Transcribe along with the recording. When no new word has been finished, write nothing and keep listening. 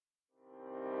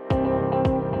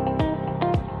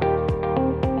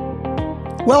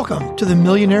Welcome to The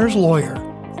Millionaire's Lawyer,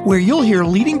 where you'll hear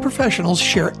leading professionals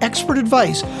share expert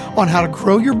advice on how to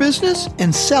grow your business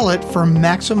and sell it for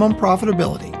maximum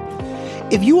profitability.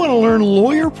 If you want to learn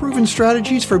lawyer-proven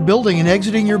strategies for building and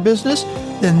exiting your business,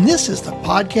 then this is the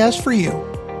podcast for you.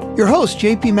 Your host,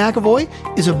 JP McAvoy,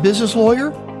 is a business lawyer,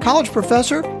 college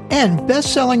professor, and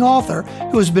best-selling author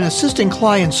who has been assisting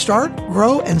clients start,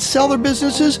 grow, and sell their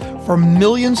businesses for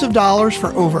millions of dollars for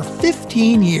over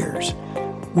 15 years.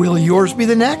 Will yours be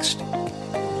the next?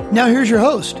 Now here's your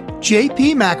host,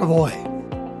 JP McAvoy.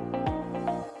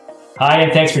 Hi,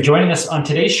 and thanks for joining us. On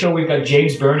today's show, we've got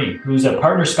James Burnie, who's a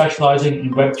partner specializing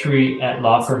in Web3 at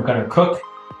law firm Gunnar Cook.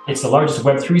 It's the largest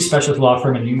Web3 specialist law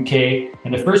firm in the UK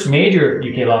and the first major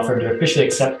UK law firm to officially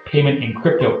accept payment in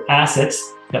crypto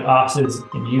assets. Got offices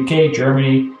in the UK,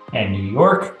 Germany, and New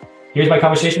York. Here's my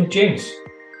conversation with James.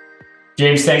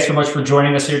 James, thanks so much for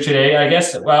joining us here today. I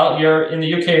guess, well, you're in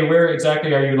the UK. Where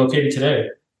exactly are you located today?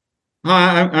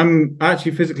 Hi, I'm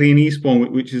actually physically in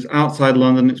Eastbourne, which is outside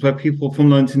London. It's where people from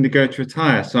London tend to go to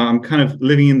retire. So I'm kind of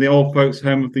living in the old folks'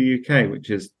 home of the UK, which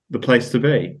is the place to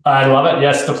be. I love it.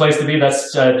 Yes, the place to be.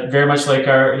 That's very much like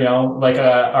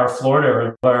our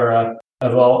Florida, or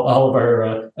of all of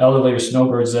our elderly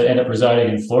snowbirds that end up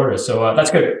residing in Florida. So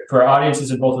that's good for our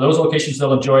audiences in both of those locations.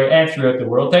 They'll enjoy and throughout the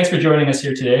world. Thanks for joining us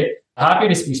here today.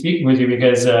 Happy to be speaking with you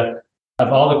because of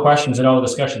all the questions and all the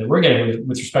discussion that we're getting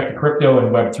with respect to crypto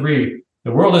and Web3.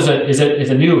 The world is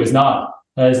not.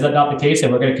 Is that not the case?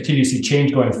 And we're going to continue to see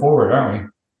change going forward, aren't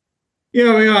we?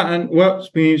 Yeah, we are. And what's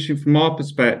been interesting from our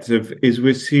perspective is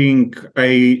we're seeing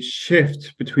a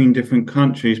shift between different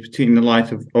countries, particularly in the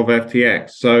light of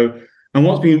FTX. And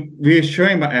what's been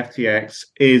reassuring about FTX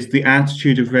is the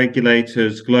attitude of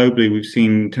regulators globally we've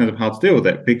seen in terms of how to deal with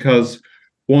it. Because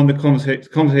one of the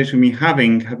conversations we've been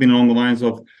having have been along the lines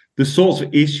of the sorts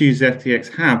of issues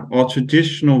FTX have are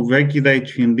traditional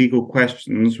regulatory and legal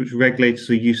questions which regulators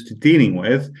are used to dealing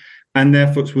with, and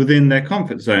therefore it's within their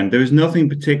comfort zone. There is nothing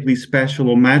particularly special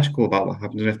or magical about what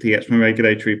happens in FTX from a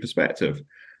regulatory perspective.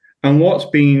 And what's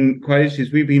been quite interesting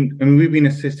is we've been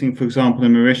assisting, for example,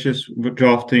 in Mauritius with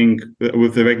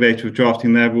the regulator of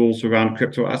drafting their rules around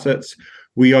crypto assets.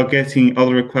 We are getting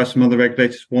other requests from other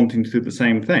regulators wanting to do the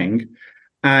same thing.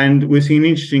 And we're seeing an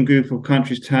interesting group of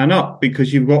countries turn up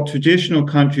because you've got traditional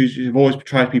countries who have always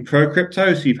tried to be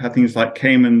pro-crypto. So you've had things like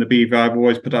Cayman, the Beaver, have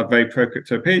always put out a very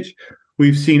pro-crypto pitch.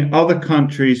 We've seen other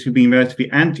countries who've been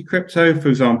relatively anti-crypto. For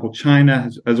example, China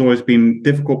has always been a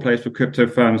difficult place for crypto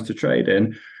firms to trade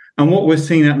in. And what we're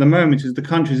seeing at the moment is the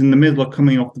countries in the middle are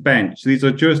coming off the bench. So these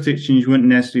are jurisdictions you wouldn't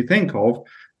necessarily think of.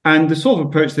 And the sort of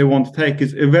approach they want to take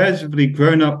is a relatively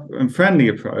grown-up and friendly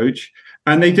approach.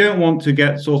 And they don't want to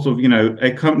get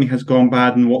a company has gone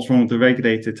bad and what's wrong with the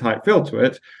regulator type feel to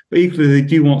it. But equally, they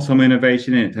do want some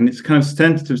innovation in it. And it's kind of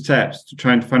tentative steps to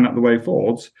try and find out the way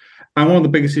forwards. And one of the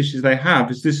biggest issues they have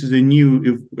is this is a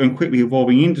new and quickly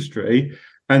evolving industry.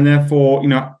 And therefore,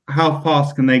 how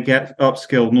fast can they get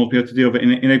upskilled in order to be able to deal with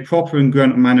it in a proper and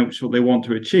grown-up manner, which is what they want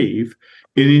to achieve,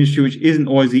 in an industry which isn't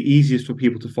always the easiest for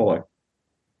people to follow.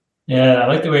 Yeah, I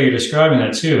like the way you're describing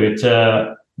that too.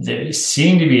 There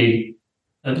seem to be,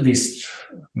 at least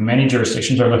many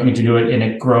jurisdictions are looking to do it in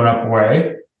a grown-up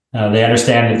way. They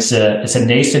understand it's a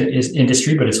nascent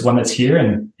industry, but it's one that's here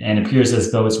and appears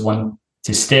as though it's one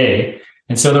to stay.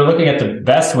 And so they're looking at the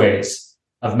best ways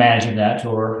of managing that,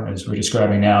 or as we're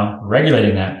describing now,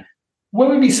 regulating that. What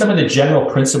would be some of the general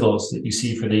principles that you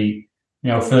see for the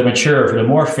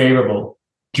more favorable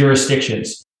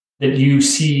jurisdictions that you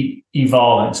see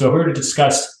evolving? So if we were to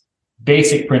discuss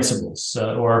basic principles,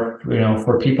 or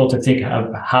for people to think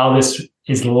of how this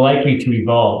is likely to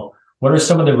evolve, what are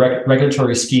some of the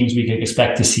regulatory schemes we can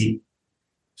expect to see?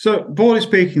 So broadly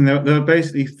speaking, there are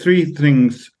basically three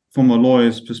things from a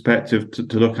lawyer's perspective to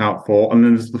look out for, and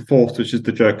then there's the fourth, which is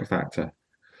the joker factor.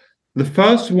 The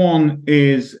first one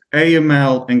is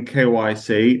AML and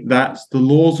KYC. That's the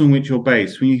laws on which you're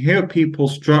based. When you hear people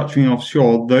structuring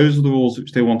offshore, those are the rules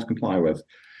which they want to comply with.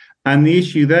 And the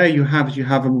issue there you have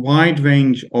a wide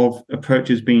range of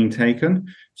approaches being taken.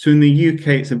 So in the UK,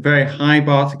 it's a very high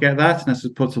bar to get that, and this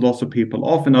puts a lot of people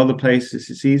off. In other places,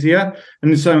 it's easier.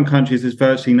 And in certain countries, there's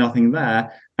virtually nothing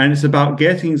there. And it's about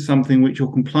getting something which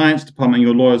your compliance department,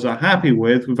 your lawyers are happy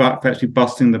with without actually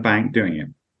busting the bank doing it.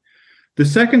 The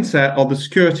second set are the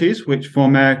securities, which for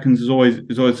Americans is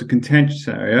always a contentious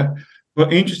area.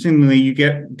 But interestingly, you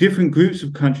get different groups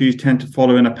of countries tend to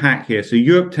follow in a pack here. So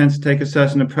Europe tends to take a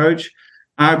certain approach.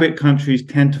 Arabic countries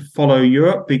tend to follow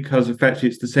Europe because effectively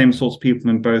it's the same sorts of people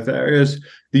in both areas.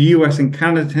 The US and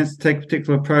Canada tends to take a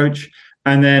particular approach.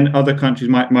 And then other countries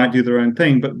might do their own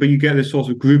thing, but you get this sort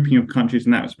of grouping of countries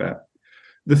in that respect.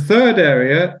 The third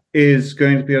area is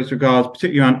going to be as regards,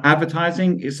 particularly around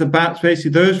advertising. It's about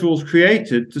basically those rules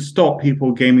created to stop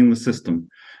people gaming the system.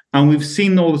 And we've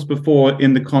seen all this before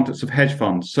in the context of hedge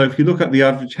funds. So if you look at the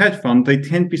average hedge fund, they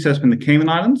tend to be set up in the Cayman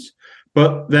Islands,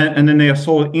 then they are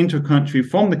sold inter-country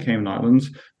from the Cayman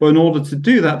Islands. But in order to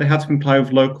do that, they have to comply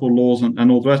with local laws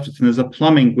and all the rest of it. And there's a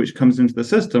plumbing which comes into the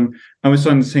system. And we're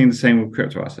starting to see the same with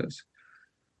crypto assets.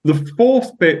 The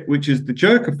fourth bit, which is the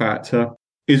joker factor,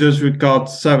 is as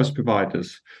regards service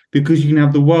providers, because you can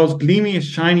have the world's gleamiest,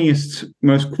 shiniest,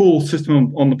 most cool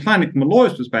system on the planet from a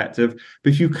lawyer's perspective,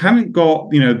 but if you haven't got,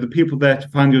 the people there to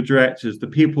find your directors, the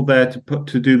people there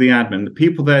to do the admin, the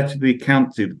people there to the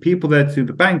accountancy, the people there to do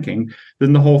the banking,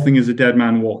 then the whole thing is a dead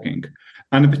man walking.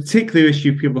 And a particular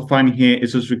issue people are finding here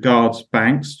is as regards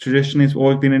banks. Traditionally, it's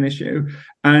always been an issue.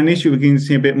 And an issue we're going to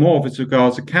see a bit more of as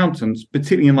regards accountants,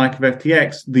 particularly in like of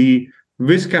FTX, the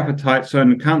risk appetite for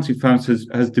certain accounting firms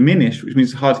has diminished, which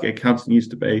means it's hard to get accountants than it used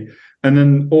to be. And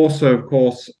then also, of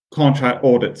course, contract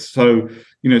audits. So,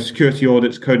 security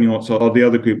audits, coding audits are the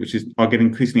other group, which are getting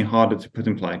increasingly harder to put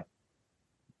in play.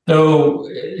 So,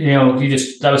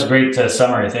 that was a great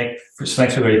summary, I think.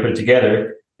 Thanks for everybody to put it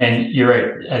together. And you're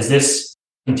right, as this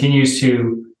continues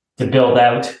to build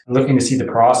out, looking to see the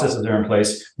processes that are in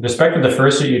place. With respect to the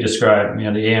first that you described, the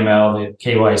AML, the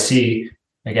KYC,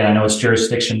 again, I know it's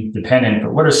jurisdiction dependent,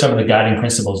 but what are some of the guiding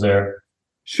principles there?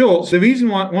 Sure. So the reason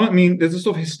why, there's a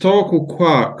sort of historical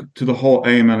quirk to the whole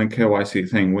AML and KYC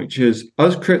thing, which is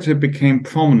as crypto became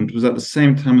prominent was at the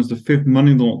same time as the fifth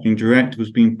money laundering directive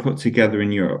was being put together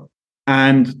in Europe.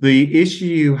 And the issue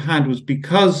you had was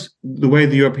because the way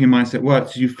the European mindset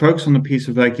works is you focus on a piece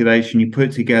of regulation, you put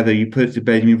it together, you put it to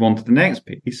bed, you move on to the next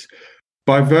piece.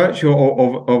 By virtue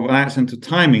of an accident of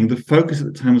timing, the focus at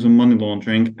the time was on money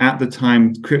laundering. At the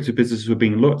time, crypto businesses were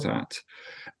being looked at.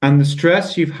 And the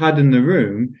stress you've had in the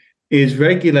room is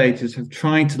regulators have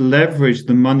tried to leverage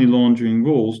the money laundering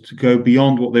rules to go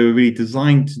beyond what they were really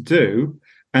designed to do.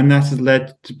 And that has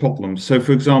led to problems. So,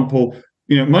 for example,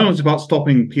 money laundering is about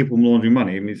stopping people from laundering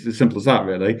money. I mean, it's as simple as that,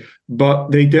 really.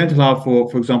 But they don't allow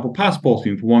for example,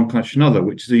 passporting from one country to another,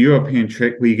 which is a European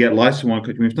trick where you get licensed from one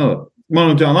country to another.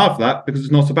 Well, don't allow for that because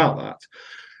it's not about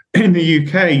that. In the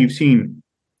UK, you've seen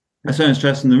a certain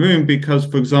stress in the room because,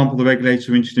 for example, the regulators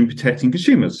are interested in protecting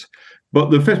consumers.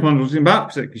 But the first one wasn't about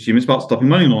protecting consumers, it's about stopping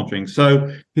money laundering. So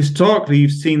historically,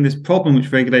 you've seen this problem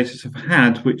which regulators have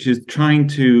had, which is trying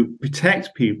to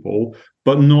protect people,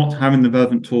 but not having the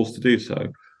relevant tools to do so.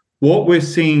 What we're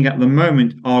seeing at the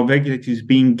moment are regulators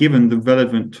being given the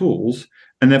relevant tools,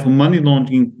 and therefore money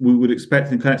laundering, we would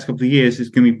expect in the next couple of years, is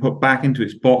going to be put back into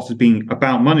its box as being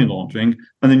about money laundering,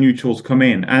 and the new tools come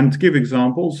in. And to give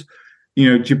examples,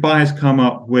 Dubai has come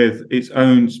up with its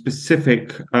own specific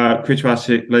crypto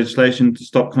asset legislation to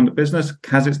stop conduct business.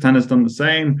 Kazakhstan has done the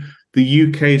same. The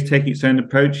UK is taking its own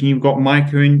approach, and you've got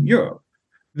MiCA in Europe.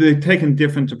 They've taken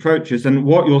different approaches, and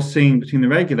what you're seeing between the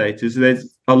regulators,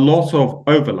 there's a lot of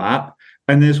overlap,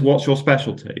 and there's what's your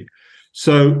specialty.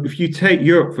 So if you take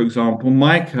Europe, for example,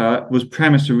 MiCA was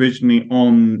premised originally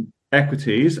on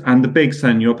equities, and the big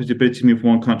thing in Europe is the ability to move from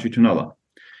one country to another.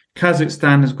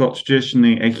 Kazakhstan has got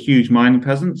traditionally a huge mining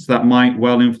presence that might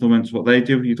well influence what they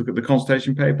do if you look at the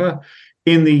consultation paper.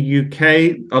 In the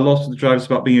UK, a lot of the drive is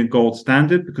about being a gold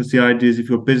standard because the idea is if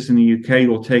you're a business in the UK,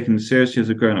 you're taken seriously as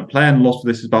a grown-up player, and a lot of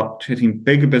this is about hitting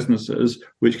bigger businesses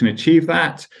which can achieve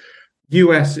that.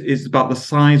 US is about the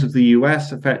size of the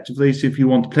US effectively. So if you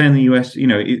want to play in the US,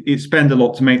 it spends a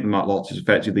lot to make them a lot as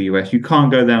effective the US. You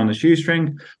can't go down the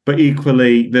shoestring, but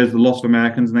equally there's a lot of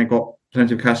Americans and they've got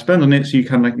plenty of cash to spend on it, so you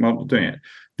can make them up doing it.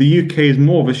 The UK is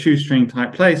more of a shoestring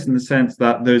type place in the sense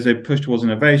that there's a push towards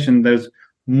innovation. There's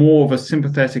more of a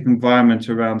sympathetic environment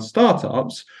around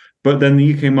startups, but then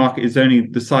the UK market is only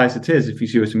the size it is, if you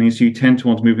see what I mean. So you tend to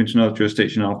want to move into another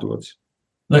jurisdiction afterwards.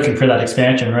 Looking for that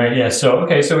expansion, right? Yeah. So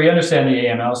we understand the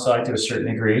AML side to a certain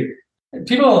degree.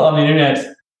 People on the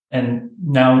internet and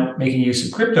now making use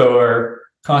of crypto are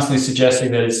constantly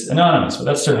suggesting that it's anonymous, but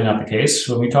that's certainly not the case.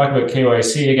 When we talk about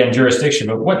KYC, again, jurisdiction,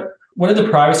 but what are the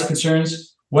privacy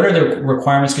concerns? What are the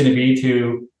requirements going to be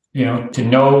to know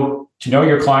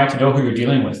your client, to know who you're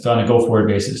dealing with on a go-forward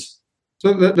basis?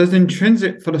 So there's an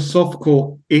intrinsic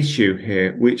philosophical issue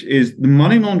here, which is the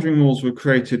money laundering rules were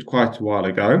created quite a while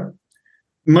ago.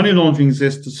 Money laundering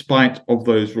exists despite of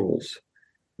those rules.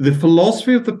 The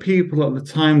philosophy of the people at the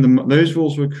time those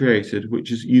rules were created,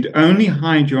 which is you'd only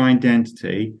hide your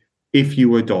identity if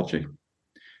you were dodgy.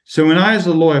 So when I, as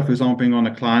a lawyer, for example, being on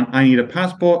a client, I need a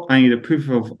passport, I need a proof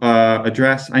of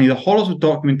address, I need a whole lot of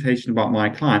documentation about my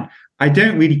client. I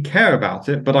don't really care about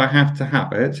it, but I have to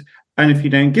have it. And if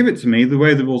you don't give it to me, the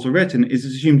way the rules are written is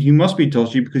assumed you must be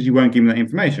dodgy because you won't give me that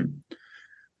information.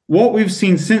 What we've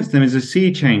seen since then is a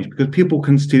sea change because people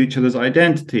can steal each other's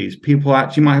identities. People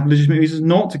actually might have legitimate reasons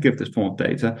not to give this form of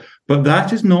data, but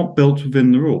that is not built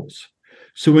within the rules.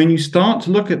 So when you start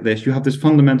to look at this, you have this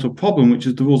fundamental problem, which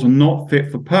is the rules are not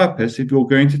fit for purpose if you're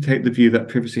going to take the view that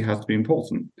privacy has to be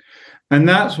important. And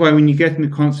that's why when you get in the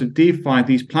concept of DeFi,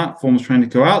 these platforms trying to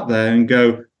go out there and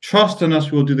go, trust in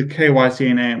us, we'll do the KYC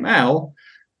and AML.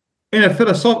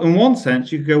 In one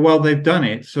sense, you could go, well, they've done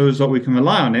it, so as that we can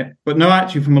rely on it. But no,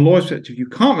 actually, from a lawyer's perspective, you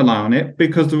can't rely on it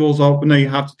because the rules are, no, you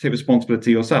have to take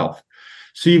responsibility yourself.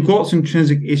 So you've got some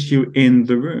intrinsic issue in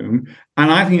the room.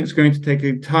 And I think it's going to take an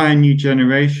entire new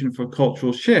generation for a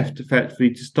cultural shift,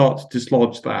 effectively, to start to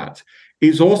dislodge that.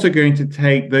 It's also going to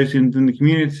take those in the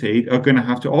community are going to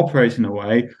have to operate in a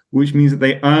way which means that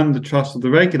they earn the trust of the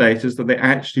regulators that they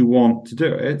actually want to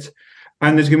do it.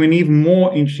 And there's going to be an even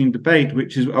more interesting debate,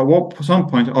 which is at some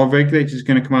point are regulators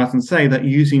going to come out and say that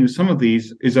using some of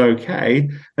these is okay,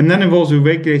 and then involves a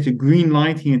regulator green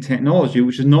lighting a technology,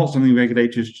 which is not something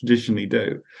regulators traditionally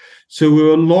do. So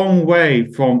we're a long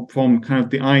way from kind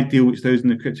of the ideal which those in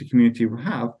the crypto community will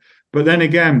have. But then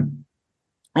again,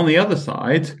 on the other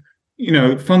side,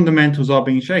 fundamentals are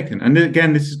being shaken. And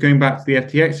again, this is going back to the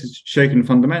FTX's shaken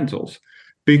fundamentals.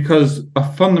 Because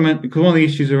one of the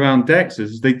issues around DEX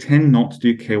is they tend not to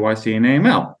do KYC and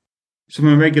AML. So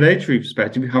from a regulatory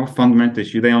perspective, you have a fundamental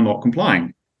issue. They are not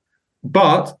complying.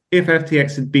 But if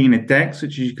FTX had been a DEX,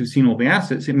 which you could have seen all the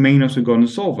assets, it may not have gone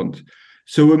insolvent.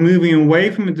 So we're moving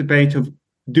away from a debate of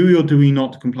do we or do we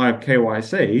not comply with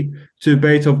KYC to a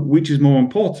debate of which is more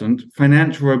important,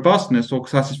 financial robustness or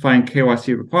satisfying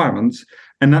KYC requirements.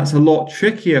 And that's a lot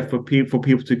trickier for people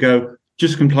to go,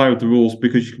 just comply with the rules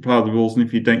because you comply with the rules, and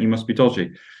if you don't, you must be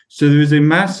dodgy. So there is a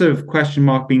massive question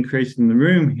mark being created in the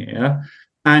room here,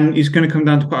 and it's going to come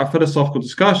down to quite a philosophical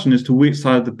discussion as to which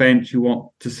side of the bench you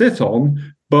want to sit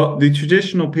on. But the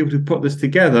traditional people who put this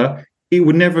together, it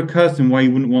would never occur to them why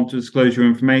you wouldn't want to disclose your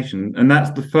information, and that's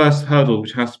the first hurdle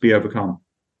which has to be overcome.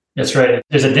 That's right.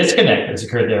 There's a disconnect that's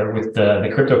occurred there with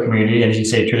the crypto community and, as you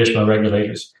say, traditional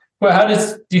regulators. Well, how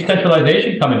does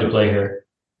decentralization come into play here?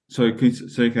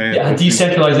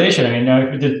 Decentralization. I mean, now,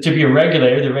 to be a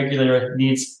regulator, the regulator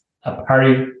needs a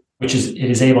party which it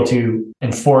is able to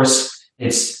enforce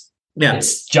its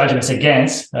judgments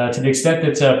against. To the extent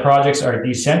that projects are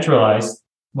decentralized,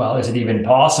 well, is it even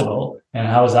possible? And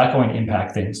how is that going to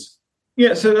impact things?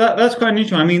 Yeah, so that's quite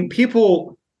interesting. I mean,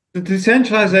 the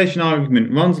decentralization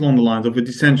argument runs along the lines of we're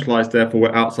decentralized, therefore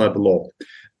we're outside the law.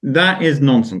 That is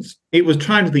nonsense. It was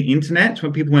tried with the internet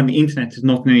when people went, the internet is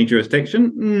not in any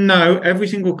jurisdiction. No, every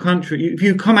single country, if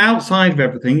you come outside of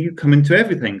everything, you come into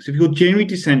everything. So if you're genuinely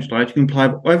decentralized, you can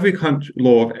apply every country,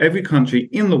 law of every country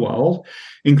in the world,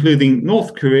 including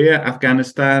North Korea,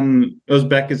 Afghanistan,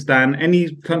 Uzbekistan,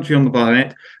 any country on the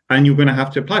planet, and you're going to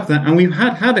have to apply for that. And we've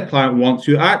had a client once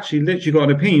who actually literally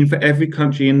got an opinion for every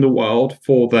country in the world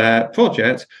for their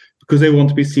project, because they want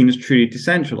to be seen as truly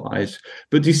decentralized.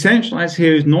 But decentralized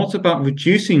here is not about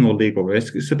reducing your legal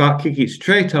risk. It's about kicking it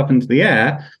straight up into the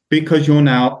air because you're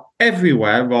now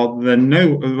everywhere rather than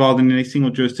in a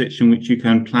single jurisdiction which you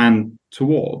can plan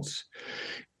towards.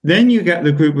 Then you get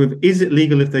the group of, is it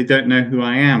legal if they don't know who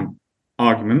I am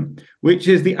argument, which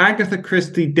is the Agatha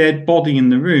Christie dead body in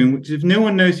the room, which if no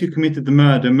one knows who committed the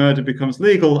murder becomes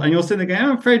legal. And you're sitting there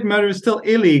going, I'm afraid murder is still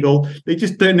illegal. They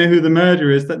just don't know who the murderer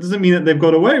is. That doesn't mean that they've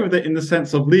got away with it in the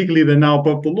sense of legally they're now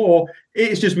above the law.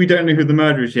 It's just we don't know who the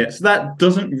murderer is yet. So that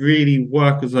doesn't really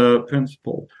work as a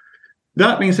principle.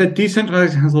 That being said,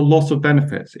 decentralization has a lot of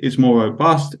benefits. It's more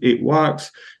robust. It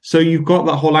works. So you've got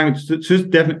that whole language. So it's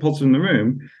definitely positive in the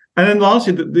room. And then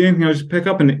lastly, the only thing I was pick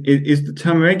up on is the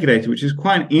term regulator, which is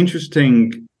quite an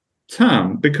interesting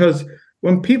term because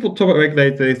when people talk about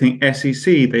regulator, they think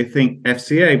SEC, they think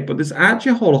FCA, but there's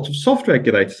actually a whole lot of soft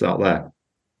regulators out there.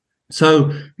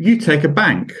 So you take a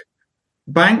bank.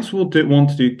 Banks will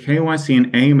want to do KYC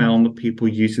and AML on the people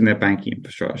using their banking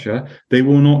infrastructure. They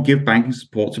will not give banking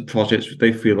support to projects which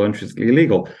they feel are intrinsically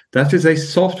illegal. That is a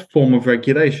soft form of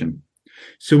regulation.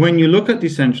 So when you look at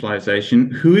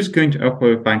decentralization, who is going to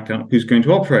operate a bank account? Who's going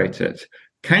to operate it?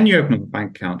 Can you open up a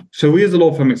bank account? So we as a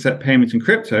law firm accept payments in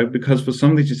crypto because for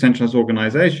some of these decentralized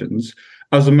organizations,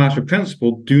 as a matter of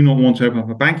principle, do not want to open up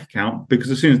a bank account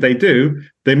because as soon as they do,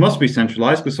 they must be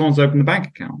centralized because someone's opened the bank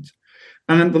account.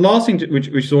 And then the last thing, which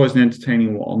is always an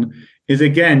entertaining one, is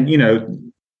again,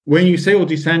 when you say you're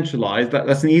decentralized,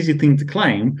 that's an easy thing to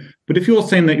claim. But if you're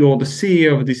saying that you're the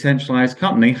CEO of a decentralized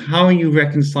company, how are you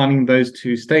reconciling those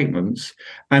two statements?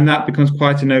 And that becomes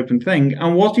quite an open thing.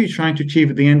 And what are you trying to achieve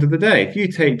at the end of the day? If you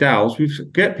take DAOs, we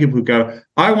get people who go,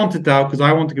 I want a DAO because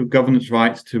I want to give governance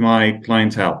rights to my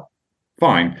clientele.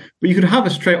 Fine. But you could have a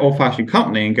straight old-fashioned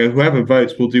company and go, whoever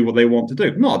votes will do what they want to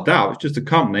do. Not a DAO, it's just a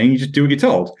company, and you just do what you're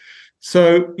told.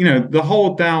 So, the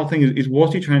whole DAO thing is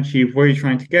what are you trying to achieve, where are you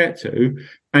trying to get to?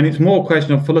 And it's more a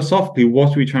question of philosophically,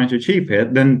 what are we trying to achieve here,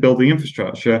 than building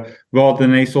infrastructure, rather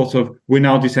than a sort of, we're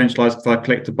now decentralized because I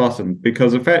clicked a button.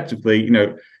 Because effectively,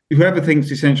 whoever thinks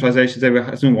decentralization is ever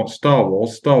doing what Star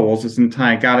Wars is an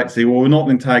entire galaxy. Well, we're not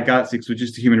the entire galaxy because we're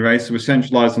just a human race, so we're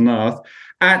centralized on Earth.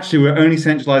 Actually, we're only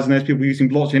centralizing those people using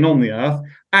blockchain on the Earth.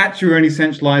 Actually, we're only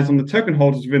centralized on the token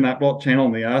holders within that blockchain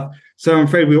on the Earth. So I'm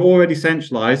afraid we're already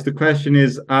centralized. The question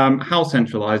is how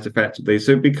centralized effectively.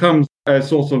 So it becomes a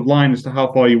sort of line as to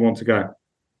how far you want to go.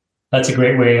 That's a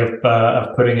great way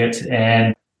of putting it.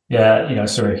 And yeah,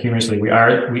 sort of humorously, we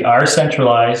are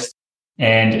centralized,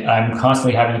 and I'm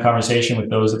constantly having a conversation with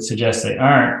those that suggest they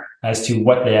aren't as to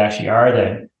what they actually are.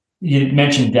 Then you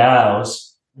mentioned DAOs.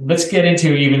 Let's get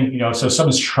into even, so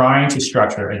someone's trying to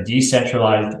structure a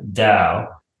decentralized DAO.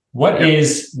 What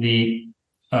is the,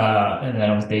 and I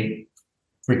don't think they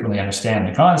frequently understand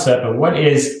the concept, but what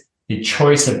is the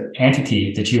choice of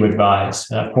entity that you advise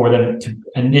for them to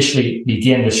initially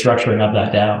begin the structuring of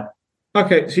that DAO?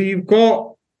 Okay, so you've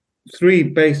got three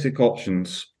basic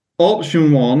options.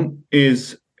 Option one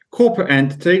is corporate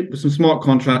entity with some smart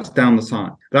contracts down the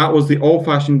side. That was the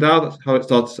old-fashioned DAO. That's how it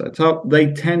started to set up.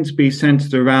 They tend to be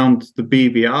centered around the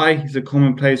BVI. Is a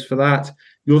common place for that.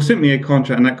 You're simply a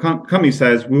contract, and that company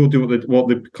says we will do what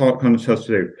the contract has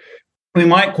to do. We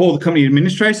might call the company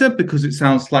administrator because it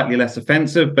sounds slightly less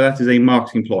offensive, but that is a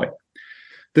marketing ploy.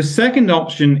 The second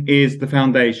option is the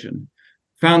foundation.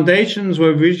 Foundations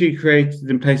were originally created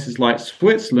in places like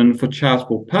Switzerland for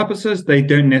charitable purposes. They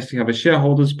don't necessarily have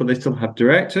shareholders, but they still have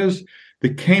directors.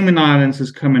 The Cayman Islands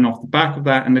is coming off the back of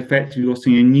that, and effectively you're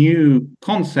seeing a new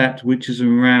concept, which is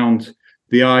around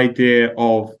the idea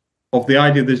of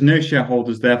there's no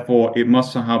shareholders, therefore it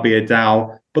must somehow be a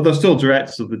DAO, but there's still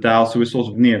directors of the DAO, so we're sort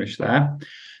of nearish there.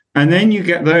 And then you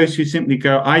get those who simply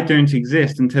go, I don't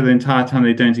exist, until the entire time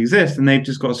they don't exist, and they've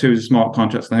just got a series of smart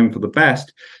contracts and hoping for the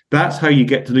best. That's how you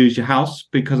get to lose your house,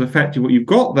 because effectively what you've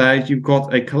got there is you've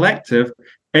got a collective.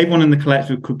 Everyone in the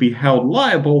collective could be held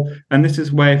liable, and this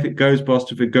is where if it goes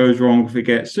bust, if it goes wrong, if it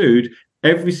gets sued,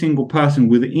 every single person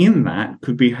within that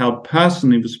could be held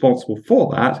personally responsible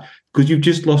for that, because you've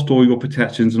just lost all your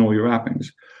protections and all your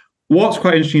wrappings. What's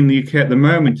quite interesting in the UK at the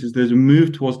moment is there's a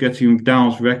move towards getting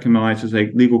DAOs recognised as a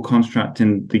legal construct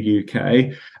in the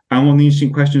UK. And one of the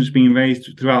interesting questions being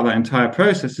raised throughout that entire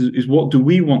process is what do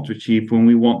we want to achieve when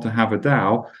we want to have a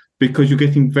DAO? Because you're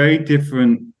getting very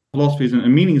different philosophies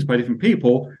and meanings by different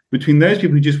people, between those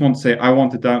people who just want to say, I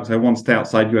want a DAO because I want to stay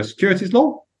outside US securities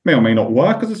law. May or may not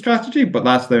work as a strategy, but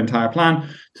that's their entire plan.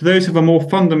 To those who have a more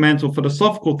fundamental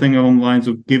philosophical thing along the lines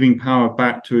of giving power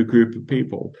back to a group of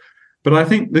people. But I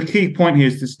think the key point here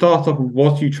is to start off with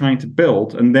what you're trying to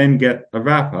build and then get a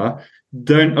wrapper.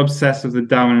 Don't obsess with the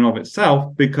DAO in and of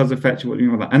itself, because effectively what you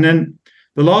know about that. And then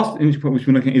the last point which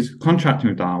we're looking at is contracting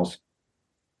with DAOs.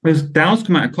 Because DAOs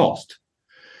come at a cost.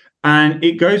 And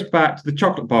it goes back to the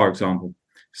chocolate bar example.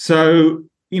 So,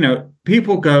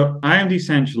 people go, I am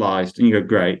decentralized. And you go,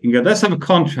 great. You go, let's have a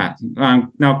contract.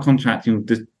 I'm now contracting with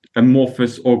this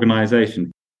amorphous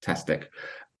organization. Fantastic.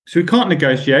 So we can't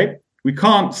negotiate. We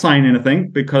can't sign anything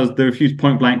because they refuse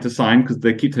point blank to sign because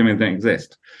they keep telling me they don't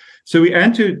exist. So we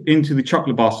enter into the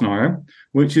chocolate bar scenario,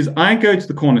 which is I go to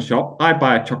the corner shop, I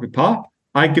buy a chocolate bar,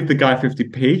 I give the guy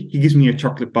 50p, he gives me a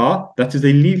chocolate bar. That is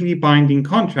a legally binding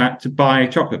contract to buy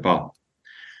a chocolate bar.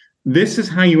 This is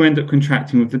how you end up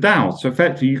contracting with the DAO. So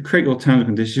effectively, you create your terms and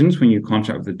conditions when you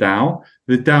contract with the DAO.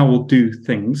 The DAO will do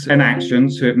things and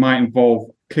actions. So it might involve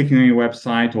clicking on your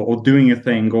website or doing a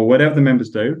thing or whatever the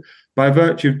members do. By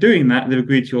virtue of doing that, they've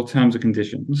agreed to your terms and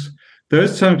conditions.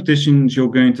 Those terms and conditions you're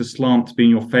going to slant to be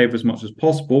in your favor as much as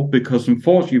possible, because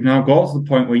unfortunately you've now got to the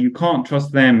point where you can't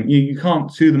trust them. You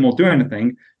can't sue them or do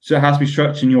anything. So it has to be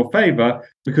structured in your favor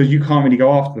because you can't really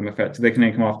go after them effectively. They can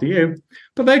only come after you.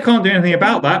 But they can't do anything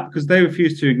about that because they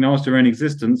refuse to acknowledge their own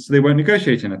existence. So they won't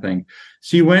negotiate anything.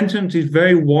 So you enter into these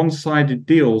very one-sided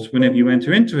deals whenever you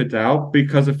enter into a DAO,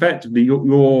 because effectively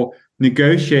you're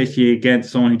negotiating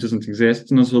against someone who doesn't exist.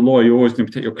 And as a lawyer, you're always going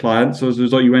to protect your client. So as a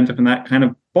result, you end up in that kind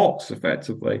of box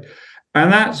effectively.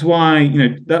 And that's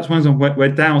why, that's one of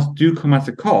where DAOs do come at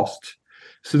a cost.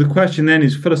 So the question then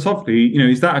is philosophically,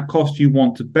 is that a cost you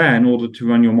want to bear in order to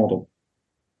run your model?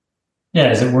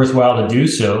 Yeah, is it worthwhile to do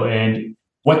so? And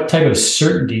what type of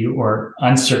certainty or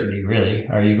uncertainty really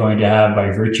are you going to have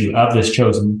by virtue of this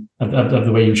of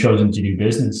the way you've chosen to do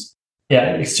business?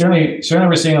 Yeah, certainly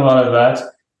we're seeing a lot of that.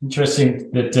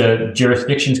 Interesting that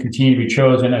jurisdictions continue to be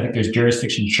chosen. I think there's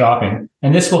jurisdiction shopping,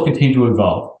 and this will continue to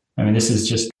evolve. I mean, this is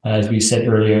just, as we said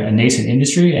earlier, a nascent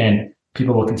industry, and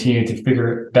people will continue to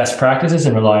figure best practices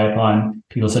and rely upon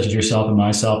people such as yourself and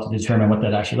myself to determine what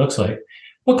that actually looks like.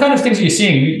 What kind of things are you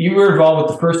seeing? You were involved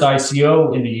with the first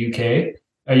ICO in the UK.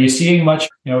 Are you seeing much,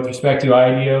 with respect to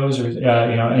IDOs or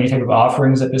any type of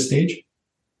offerings at this stage?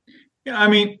 Yeah, I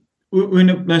mean, we're in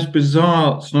a most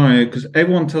bizarre scenario because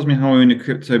everyone tells me how we're in a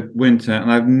crypto winter,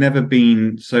 and I've never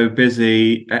been so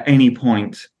busy at any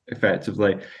point,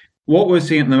 effectively. What we're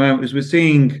seeing at the moment is we're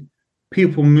seeing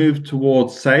people move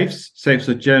towards safes. Safes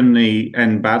are generally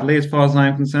end badly, as far as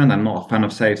I'm concerned. I'm not a fan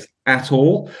of safes at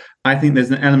all. I think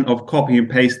there's an element of copy and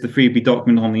paste the freebie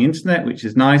document on the internet, which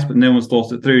is nice, but no one's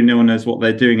thought it through. No one knows what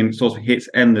they're doing, and it sort of hits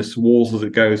endless walls as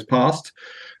it goes past.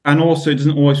 And also, it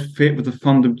doesn't always fit with the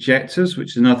fund objectives,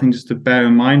 which is another thing just to bear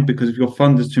in mind, because if your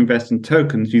fund is to invest in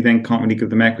tokens, you then can't really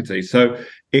give them equity. So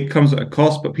it comes at a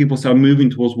cost, but people start moving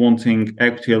towards wanting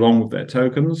equity along with their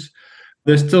tokens.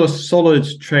 There's still a solid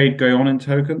trade going on in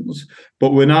tokens,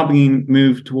 but we're now being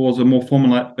moved towards a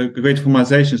greater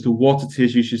formalization as to what it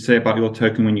is you should say about your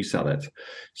token when you sell it.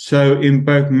 So in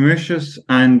both Mauritius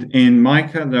and in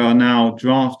MICA, there are now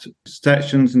draft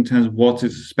sections in terms of what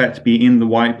is expected to be in the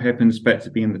white paper and expected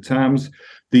to be in the terms.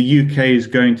 The UK is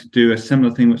going to do a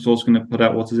similar thing, which is also going to put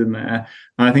out what is in there.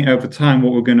 And I think over time,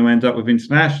 what we're going to end up with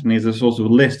internationally is a sort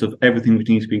of list of everything which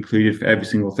needs to be included for every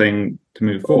single thing to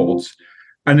move forwards.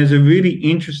 And there's a really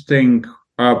interesting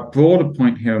broader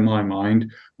point here in my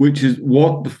mind, which is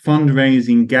what the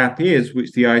fundraising gap is,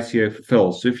 which the ICO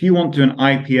fulfills. So if you want to do an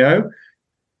IPO,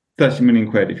 30 million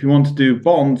quid. If you want to do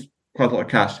bonds, quite a lot of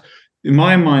cash. In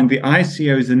my mind, the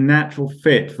ICO is a natural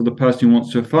fit for the person who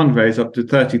wants to fundraise up to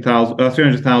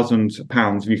 300,000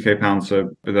 pounds, UK pounds, so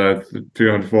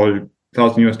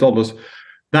 340,000 US dollars.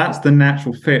 That's the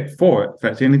natural fit for it,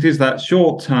 effectively. And it is that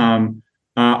short-term,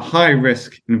 high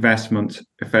risk investment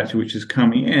effectively which is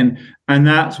coming in, and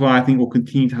that's why I think we'll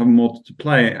continue to have a model to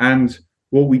play. And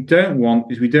what we don't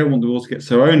want is the rules to get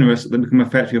so onerous that they become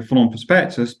effectively a full-on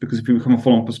prospectus, because if you become a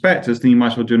full-on prospectus, then you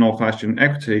might as well do an old-fashioned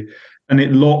equity, and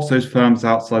it locks those firms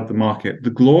outside the market. The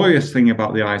glorious thing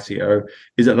about the ICO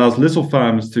is it allows little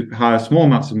firms to hire small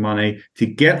amounts of money to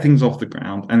get things off the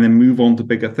ground and then move on to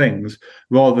bigger things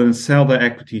rather than sell their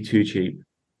equity too cheap.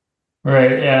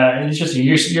 Right. Yeah. And it's just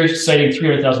you're citing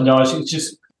 $300,000. It's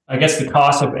just, I guess, the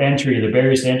cost of entry, the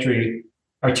barriers to entry,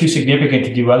 are too significant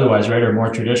to do otherwise, right? Or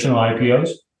more traditional IPOs.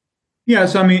 Yeah.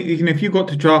 So I mean, if you've got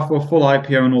to draft for a full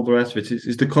IPO and all the rest of it,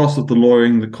 it's the cost of the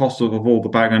lawyering, the cost of all the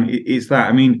background. It's that.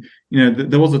 I mean,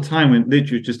 there was a time when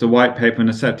literally just a white paper and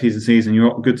a set of T's and C's and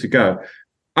you're good to go.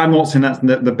 I'm not saying that's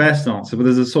the best answer, but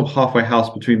there's a sort of halfway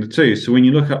house between the two. So when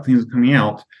you look at things coming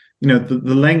out, the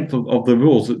length of the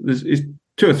rules is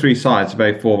 2 or 3 sides of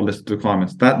A4 list of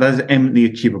requirements. That is eminently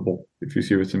achievable, if you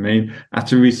see what I mean,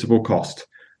 at a reasonable cost.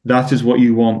 That is what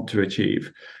you want to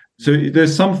achieve. So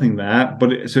there's something there,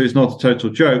 but so it's not a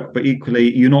total joke. But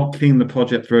equally, you're not cleaning the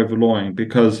project through over lawyering,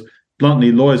 because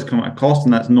bluntly, lawyers come at a cost,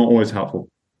 and that's not always helpful.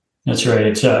 That's right.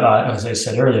 It's as I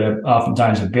said earlier,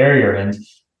 oftentimes a barrier. And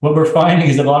what we're finding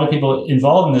is that a lot of people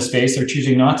involved in this space are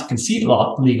choosing not to concede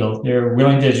legal. They're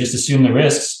willing to just assume the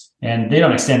risks. And they don't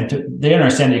understand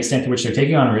the extent to which they're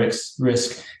taking on risk,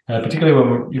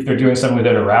 particularly if they're doing something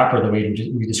without a wrapper, the way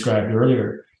we described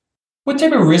earlier. What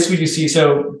type of risk would you see?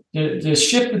 So the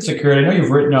shift that's occurred, I know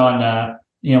you've written on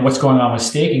what's going on with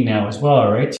staking now as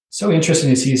well, right? So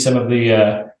interesting to see some of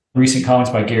the recent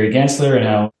comments by Gary Gensler and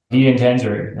how he intends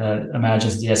or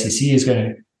imagines the SEC is going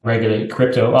to regulate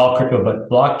all crypto, but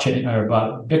blockchain or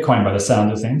Bitcoin by the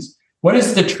sound of things. What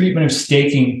is the treatment of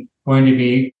staking going to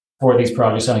be for these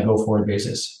projects on a go-forward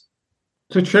basis?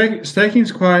 So staking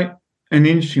is quite an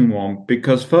interesting one,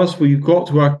 because first of all, you've got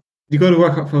to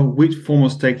work out for which form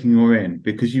of staking you're in,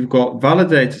 because you've got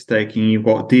validator staking, you've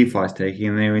got DeFi staking,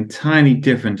 and they're entirely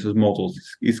different as models.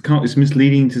 It's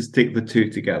misleading to stick the two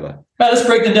together. Let's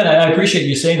break them down. I appreciate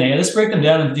you saying that. Let's break them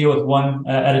down and deal with one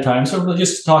at a time. So we'll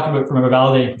just talk about it from a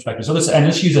validating perspective. So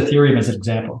let's use Ethereum as an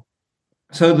example.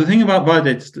 So the thing about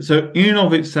validators, so in and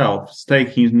of itself,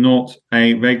 staking is not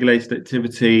a regulated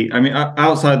activity. I mean,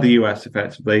 outside the US,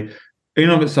 effectively, in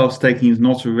and of itself, staking is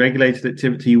not a regulated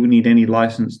activity. You wouldn't need any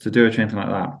license to do it or anything like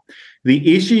that.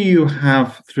 The issue you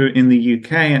have in the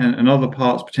UK and other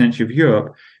parts potentially of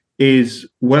Europe is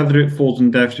whether it falls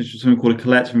in the definition of something called a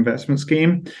collective investment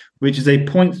scheme, which is a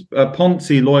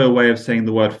Ponzi lawyer way of saying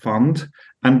the word fund.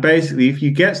 And basically, if you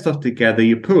get stuff together,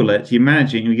 you pool it, you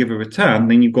manage it, and you give a return,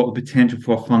 then you've got the potential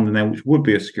for a fund in there, which would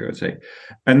be a security.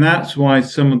 And that's why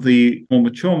some of the more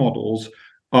mature models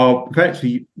are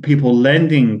effectively people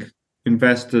lending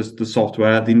investors the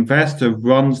software. The investor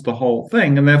runs the whole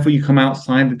thing, and therefore you come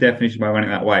outside the definition by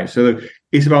running that way. So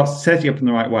it's about setting up in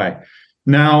the right way.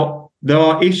 Now, there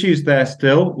are issues there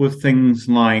still with things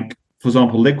like, for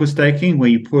example, liquid staking, where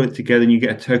you put it together and you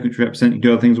get a token to represent you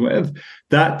do other things with.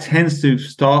 That tends to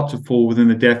start to fall within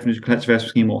the definition of collective investment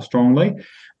scheme more strongly.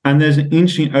 And there's an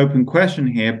interesting open question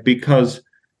here, because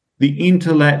the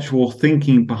intellectual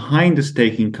thinking behind a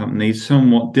staking company is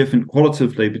somewhat different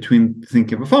qualitatively between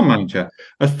thinking of a fund manager.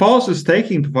 As far as the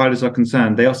staking providers are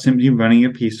concerned, they are simply running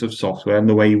a piece of software in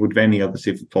the way you would with any other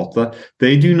software.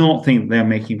 They do not think they are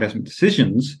making investment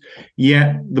decisions.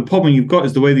 Yet the problem you've got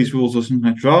is the way these rules are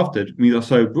sometimes drafted, I mean, they're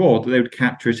so broad that they would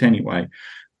capture it anyway.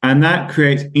 And that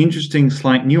creates interesting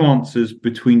slight nuances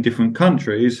between different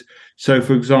countries. So,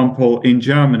 for example, in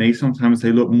Germany, sometimes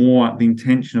they look more at the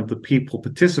intention of the people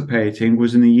participating,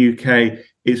 whereas in the UK,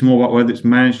 it's more about whether it's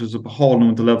managed as a whole and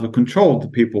with the level of control of the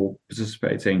people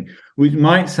participating, which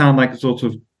might sound like a sort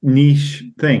of niche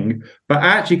thing, but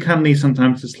actually can lead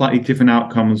sometimes to slightly different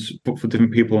outcomes for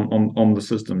different people on the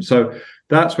system. So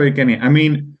that's where you're getting it. I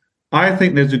mean, I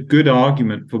think there's a good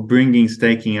argument for bringing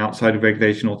staking outside of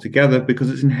regulation altogether, because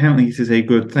it's inherently this is a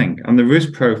good thing. And the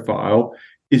risk profile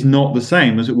is not the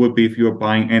same as it would be if you were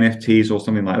buying NFTs or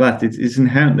something like that. It's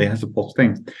inherently has a positive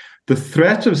thing. The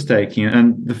threat of staking,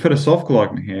 and the philosophical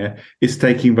argument here, is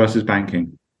staking versus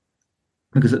banking.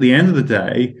 Because at the end of the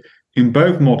day, in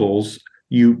both models,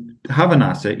 you have an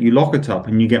asset, you lock it up,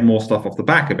 and you get more stuff off the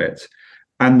back of it.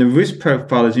 And the risk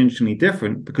profile is interestingly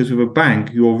different, because with a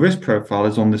bank, your risk profile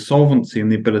is on the solvency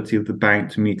and the ability of the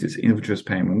bank to meet its interest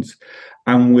payments.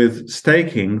 And with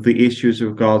staking, the issue is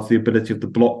regards the ability of the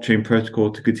blockchain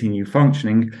protocol to continue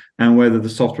functioning and whether the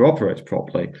software operates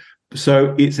properly.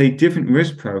 So it's a different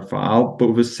risk profile, but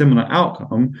with a similar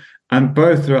outcome. And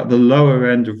both are at the lower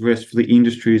end of risk for the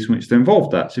industries in which they're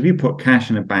involved at. So if you put cash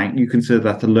in a bank, you consider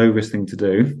that a low risk thing to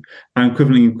do. And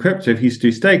equivalently in crypto, if you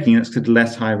do staking, that's considered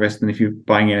less high risk than if you're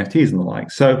buying NFTs and the like.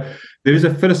 So there is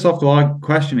a philosophical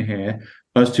question here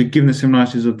as to, given the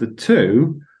similarities of the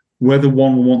two, whether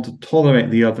one will want to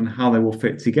tolerate the other and how they will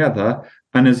fit together.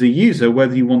 And as a user,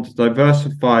 whether you want to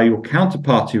diversify your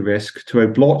counterparty risk to a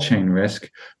blockchain risk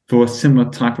for a similar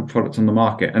type of product on the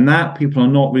market. And that people are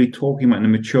not really talking about in a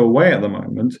mature way at the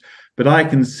moment. But I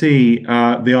can see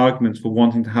the arguments for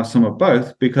wanting to have some of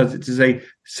both, because it is a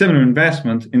similar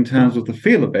investment in terms of the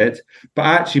feel of it, but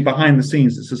actually behind the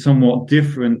scenes, it's a somewhat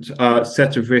different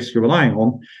set of risks you're relying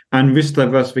on. And risk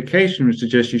diversification would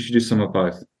suggest you should do some of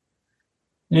both.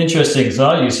 An interesting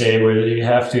thought you say, where you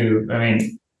have to, I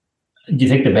mean, do you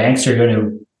think the banks are going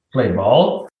to play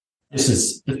ball?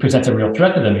 This presents a real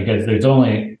threat to them, because there's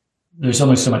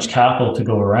only so much capital to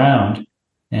go around.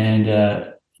 And,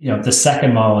 the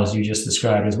second model, as you just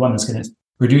described, is one that's going to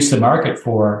reduce the market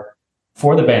for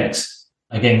the banks.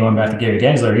 Again, going back to Gary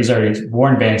Gensler, he's already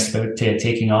warned banks about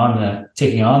taking on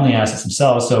the assets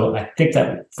themselves. So I think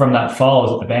that from that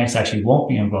follows that the banks actually won't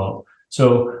be involved.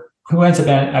 So who ends up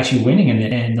actually winning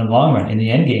in the long run, in the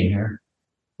end game here?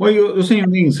 Well, you're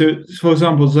seeing things. So, for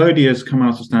example, Zodia has come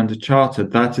out of Standard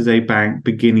Chartered. That is a bank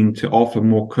beginning to offer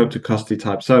more crypto custody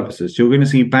type services. You're going to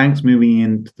see banks moving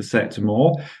into the sector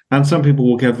more, and some people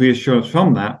will get reassurance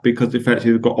from that because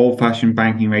effectively they've got old-fashioned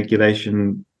banking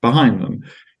regulation behind them.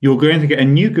 You're going to get a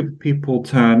new group of people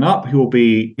turn up who will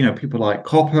be, people like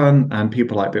Copper and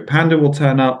people like Bitpanda will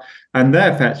turn up, and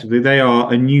they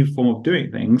are a new form of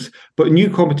doing things. But new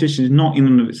competition is not in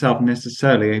and of itself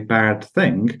necessarily a bad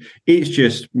thing. It's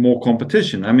just more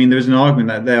competition. I mean, there's an argument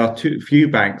that there are too few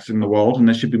banks in the world, and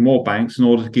there should be more banks in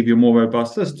order to give you a more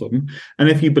robust system. And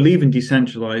if you believe in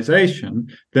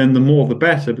decentralization, then the more the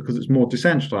better, because it's more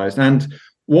decentralized. And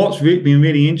what's been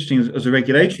really interesting as a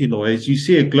regulatory lawyer is you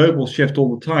see a global shift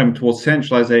all the time towards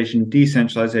centralization,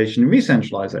 decentralization, and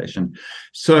re-centralization.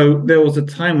 So there was a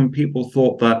time when people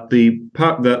thought that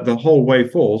the whole way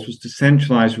forwards was to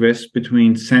centralize risk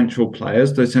between central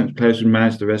players. Those central players would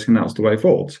manage the risk, and that was the way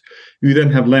forwards. You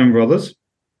then have Lehman Brothers.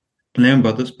 Lehman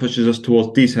Brothers pushes us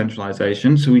towards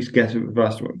decentralization, so we get it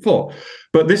reversed to what we thought.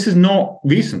 But this is not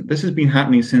recent. This has been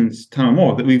happening since time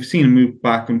more, that we've seen move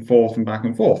back and forth and back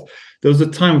and forth. There was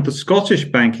a time with the Scottish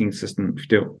banking system, if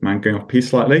you don't mind going off piece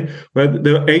slightly,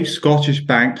 where each Scottish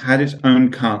bank had its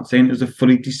own currency, and it was a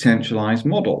fully decentralized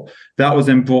model. That was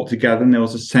then brought together, and there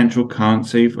was a central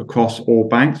currency across all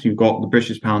banks. You've got the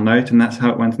British pound note, and that's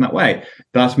how it went in that way.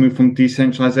 That's moved from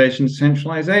decentralization to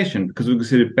centralization, because we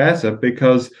considered better,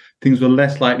 because things were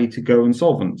less likely to go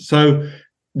insolvent. So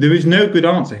there is no good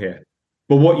answer here.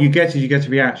 But what you get is you get a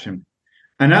reaction.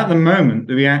 And at the moment,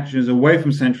 the reaction is away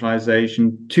from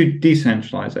centralization to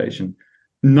decentralization.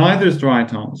 Neither is the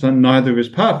right answer, neither is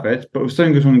perfect, but if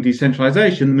something goes wrong in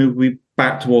decentralization, the move will be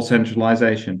back towards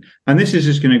centralization. And this is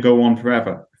just going to go on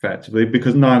forever, effectively,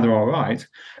 because neither are right.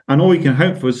 And all you can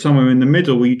hope for is somewhere in the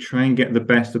middle where you try and get the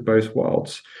best of both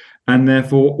worlds. And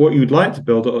therefore, what you would like to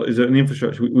build is an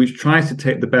infrastructure which tries to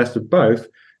take the best of both,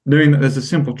 knowing that there's a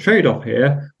simple trade-off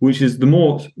here, which is the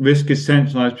more risk is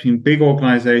centralized between big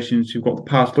organizations who've got the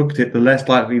power to look at it, the less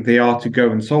likely they are to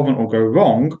go insolvent or go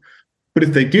wrong. But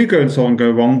if they do go insolvent and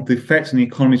go wrong, the effects on the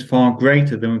economy is far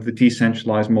greater than with the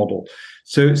decentralized model.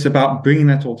 So it's about bringing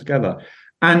that all together.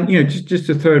 And, just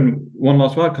to throw in one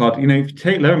last wild card, if you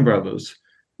take Lehman Brothers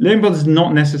did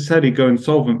not necessarily go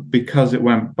insolvent because it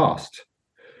went bust.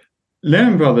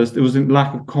 Lehman Brothers, there was a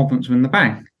lack of confidence in the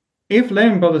bank. If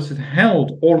Lehman Brothers had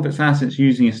held all of its assets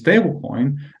using a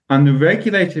stablecoin and the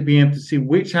regulator had been able to see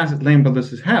which assets Lehman Brothers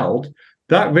has held,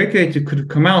 that regulator could have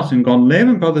come out and gone,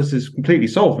 Lehman Brothers is completely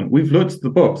solvent. We've looked at the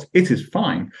books. It is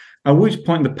fine. At which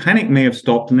point the panic may have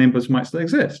stopped and Lehman Brothers might still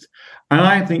exist. And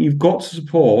I think you've got to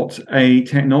support a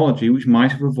technology which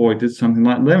might have avoided something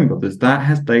like Lehman Brothers. That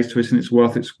has legs to it and it's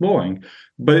worth exploring.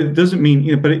 But it doesn't mean,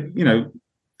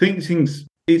 things,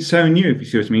 it's so new, if you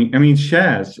see what I mean. I mean,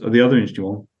 shares are the other interesting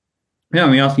one. Yeah,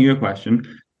 I'm asking you a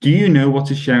question. Do you know what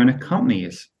a share in a company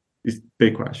is? Is the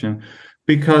big question.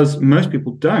 Because most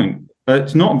people don't.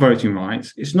 It's not voting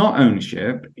rights. It's not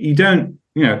ownership. You don't,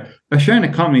 a share in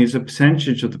a company is a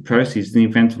percentage of the proceeds in the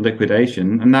event of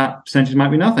liquidation, and that percentage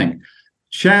might be nothing.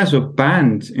 Shares were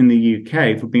banned in the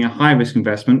UK for being a high-risk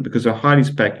investment because they're highly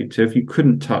speculative. You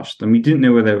couldn't touch them. You didn't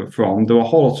know where they were from. There were a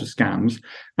whole lot of scams.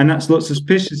 And that's looked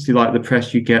suspiciously like the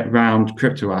press you get around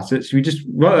crypto assets. You just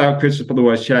wrote out crypto, put the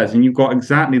word shares, and you've got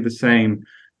exactly the same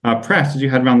press as you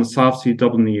had around the South Sea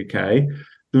Dublin in the UK.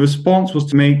 The response was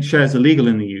to make shares illegal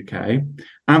in the UK.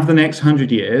 And for the next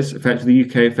 100 years, effectively, the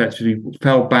UK effectively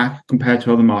fell back compared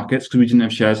to other markets because we didn't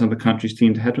have shares in other countries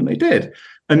steamed ahead when they did.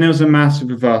 And there was a massive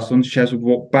reversal, and shares were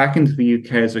brought back into the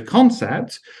UK as a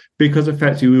concept because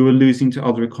effectively we were losing to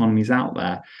other economies out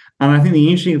there. And I think the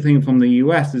interesting thing from the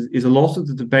US is a lot of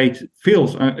the debate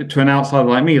feels to an outsider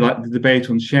like me like the debate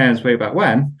on shares way back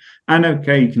when. And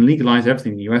okay, you can legalize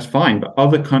everything in the US, fine, but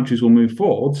other countries will move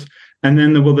forwards. And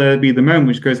then there will be the moment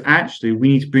which goes, actually, we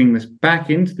need to bring this back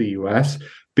into the US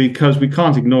because we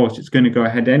can't ignore it. It's going to go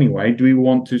ahead anyway. Do we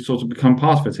want to sort of become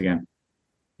part of it again?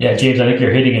 Yeah, James, I think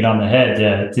you're hitting it on the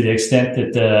head to the extent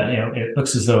that it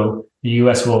looks as though the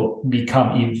U.S. will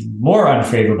become even more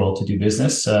unfavorable to do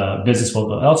business. Business will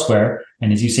go elsewhere,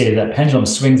 and as you say, that pendulum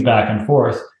swings back and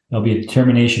forth. There'll be a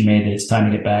determination made that it's time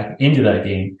to get back into that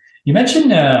game. You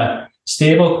mentioned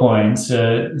stable coins.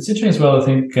 It's interesting as well to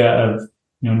think of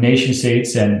nation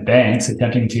states and banks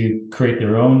attempting to create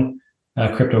their own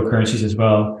cryptocurrencies as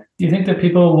well. Do you think that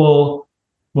people will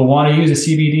want to use a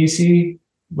CBDC?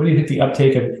 What do you think the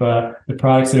uptake of the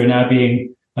products that are now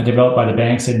being developed by the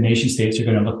banks and nation states are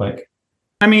going to look like?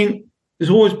 I mean, there's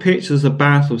always pitched as a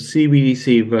battle of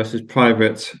CBDC versus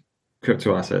private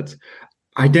crypto assets.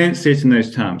 I don't see it in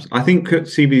those terms. I think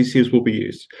CBDCs will be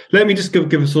used. Let me just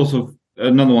give a sort of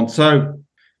another one. So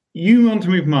you want to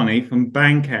move money from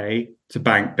bank A to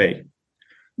bank B.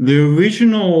 The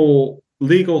original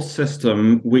legal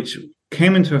system, which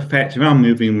came into effect around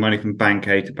moving money from bank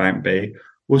A to bank B,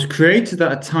 was created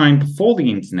at a time before the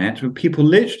internet where people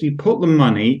literally put the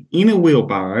money in a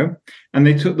wheelbarrow and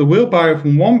they took the wheelbarrow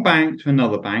from one bank to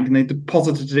another bank and they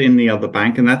deposited it in the other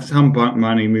bank, and that's how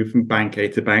money moved from bank A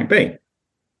to bank B.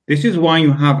 This is why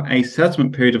you have a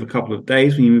settlement period of a couple of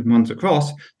days when you move funds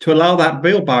across to allow that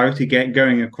wheelbarrow to get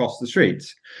going across the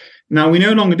streets. Now, we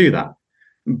no longer do that.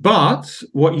 But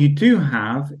what you do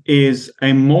have is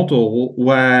a model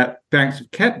where banks have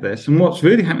kept this. And what's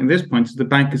really happening at this point is the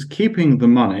bank is keeping the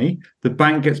money. The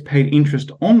bank gets paid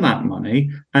interest on that money.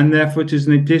 And therefore, it is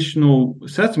an additional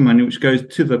set of money which goes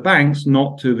to the banks,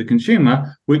 not to the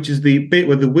consumer, which is the bit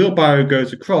where the wheelbarrow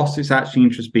goes across. It's actually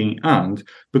interest being earned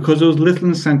because there was little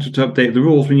incentive to update the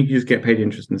rules when you could just get paid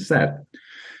interest instead.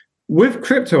 With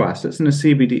crypto assets and a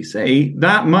CBDC,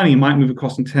 that money might move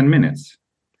across in 10 minutes.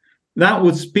 That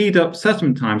would speed up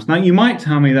settlement times. Now, you might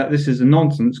tell me that this is a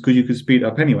nonsense because you could speed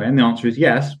up anyway, and the answer is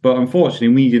yes, but unfortunately,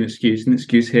 we need an excuse, and the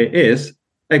excuse here is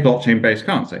a blockchain-based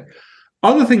currency.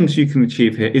 Other things you can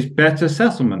achieve here is better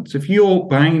settlements. If you're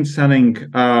buying and selling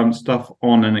stuff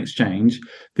on an exchange,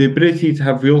 the ability to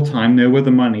have real-time, know where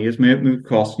the money is, may move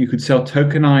across, you could sell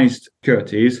tokenized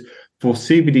securities for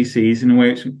CBDCs in a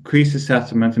way which increases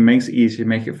settlement and makes it easier,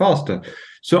 make it faster.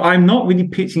 So I'm not really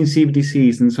pitching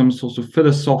CBDCs in some sort of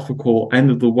philosophical end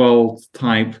of the world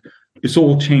type, it's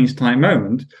all changed type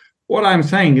moment. What I'm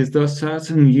saying is there are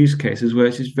certain use cases where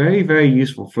it is very, very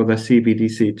useful for the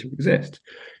CBDC to exist.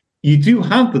 You do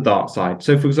have the dark side.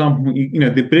 So, for example, the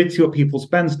ability to what people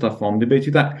spend stuff on, the ability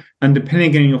to that, and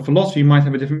depending on your philosophy, you might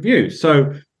have a different view.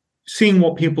 So, seeing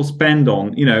what people spend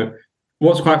on,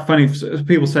 what's quite funny,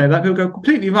 people say that, people go,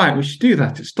 completely right, we should do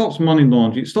that. It stops money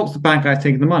laundering, it stops the bad guys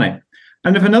taking the money.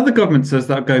 And if another government says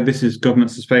that, go, this is government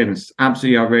surveillance,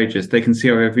 absolutely outrageous, they can see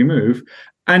our every move.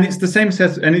 And it's the same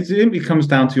sense, and it simply comes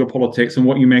down to your politics and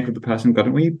what you make of the person,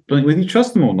 whether you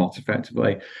trust them or not,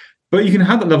 effectively. But you can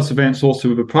have that level of surveillance also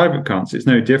with a private currency. It's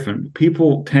no different.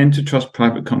 People tend to trust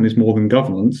private companies more than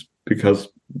governments because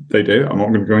they do. I'm not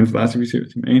going to go into that if you see what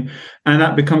I mean. And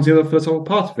that becomes the other philosophical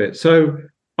part of it. So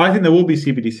I think there will be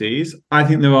CBDCs. I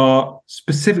think there are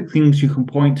specific things you can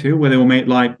point to where they will make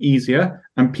life easier,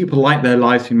 and people like their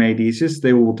lives to be made easier, so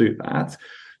they will do that.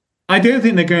 I don't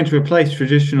think they're going to replace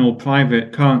traditional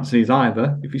private currencies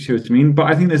either, if you see what I mean. But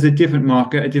I think there's a different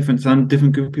market, a different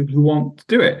group of people who want to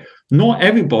do it. Not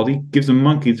everybody gives a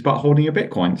monkey's about holding a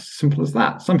Bitcoin. It's simple as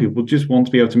that. Some people just want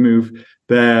to be able to move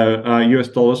their US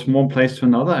dollars from one place to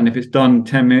another. And if it's done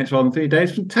 10 minutes rather than 3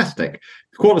 days, fantastic. If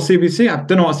you call it a CBDC, I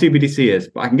don't know what a CBDC is,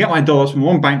 but I can get my dollars from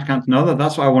one bank account to another.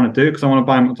 That's what I want to do because I want to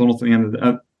buy McDonald's at the end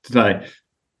of today.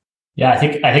 Yeah, I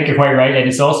think you're quite right. And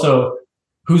it's also,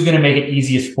 who's going to make it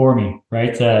easiest for me, right?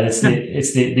 It's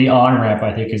the on-ramp,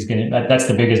 I think, that's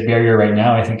the biggest barrier right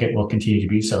now. I think it will continue to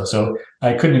be so. So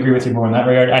I couldn't agree with you more in that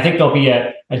regard. I think there'll be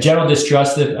a general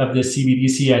distrust of the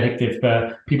CBDC. I think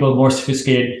if people more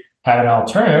sophisticated have an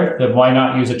alternative, then why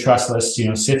not use a trustless,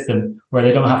 system where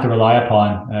they don't have to rely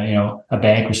upon, a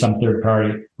bank or some third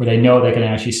party where they know they can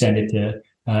actually send it to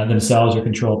themselves or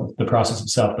control the process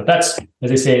itself. But that's,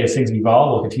 as I say, as things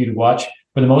evolve, we'll continue to watch.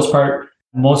 For the most part,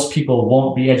 most people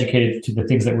won't be educated to the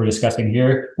things that we're discussing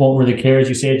here, won't really care, as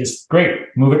you say, just great,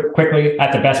 move it quickly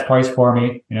at the best price for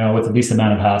me, with the least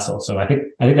amount of hassle. So I think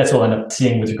that's what we'll end up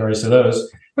seeing with regards to those.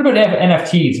 What about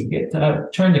NFTs? We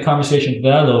turn the conversation to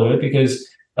that a little bit because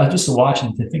just to watch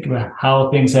and to think about how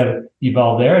things have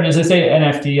evolved there. And as I say,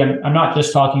 NFT, I'm not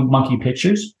just talking monkey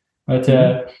pictures, but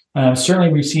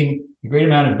certainly we've seen a great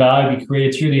amount of value be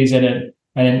created through these and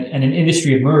an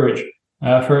industry emerge.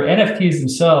 For NFTs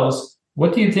themselves,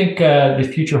 what do you think the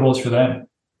future holds for them?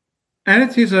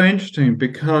 NFTs are interesting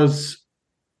because,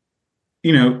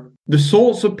 the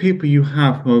sorts of people you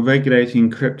have who are regulating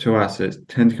crypto assets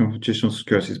tend to come from traditional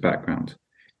securities background.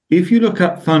 If you look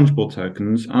at fungible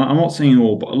tokens, I'm not saying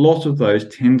all, but a lot of those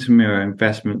tend to mirror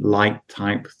investment-like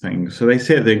type things. So they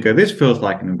sit there and go, this feels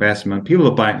like an investment. People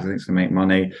are buying because they think it's going to make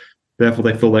money. Therefore,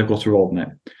 they feel they've got a role in it.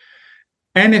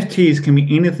 NFTs can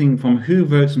be anything from who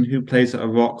votes and who plays at a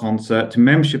rock concert to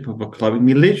membership of a club. It can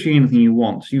be literally anything you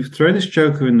want. So you've thrown this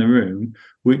joker in the room,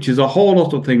 which is a whole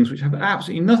lot of things which have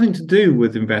absolutely nothing to do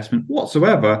with investment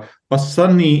whatsoever, are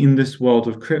suddenly in this world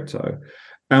of crypto.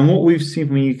 And what we've seen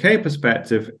from a UK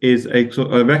perspective is a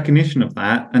sort of a recognition of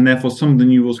that, and therefore some of the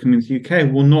new rules coming into the UK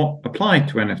will not apply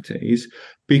to NFTs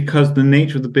because the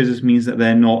nature of the business means that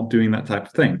they're not doing that type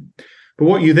of thing. But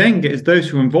what you then get is those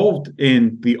who are involved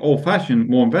in the old-fashioned,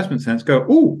 more investment sense go,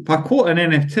 oh, if I caught an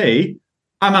NFT,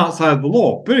 I'm outside of the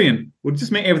law. Brilliant. We'll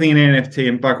just make everything an NFT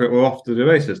and bugger it, we're off to the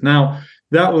races. Now,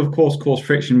 that will, of course, cause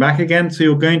friction back again. So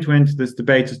you're going to enter this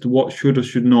debate as to what should or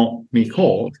should not be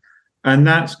caught. And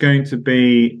that's going to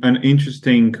be an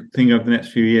interesting thing over the next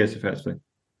few years, effectively.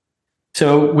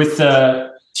 So with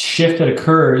the shift that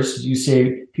occurs, you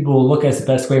say people will look at the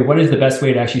best way. What is the best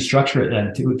way to actually structure it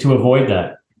then to avoid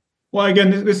that? Well, again,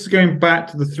 this is going back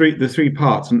to the three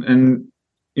parts, and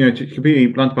to be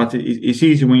blunt about it, it's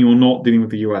easier when you're not dealing with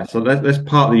the US. So let's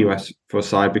part the US for a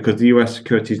side because the US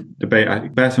securities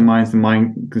debate, better minds than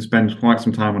mine, can spend quite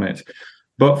some time on it.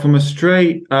 But from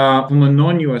a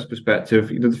non-US perspective,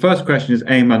 the first question is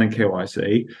AML and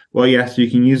KYC. Well, yes,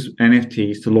 you can use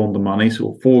NFTs to launder money, so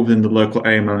it'll fall within the local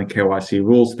AML and KYC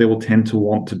rules. They will tend to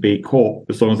want to be caught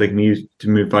as long as they can use to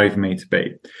move value from A to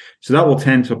B. So that will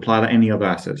tend to apply to any other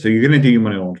asset. So you're going to do your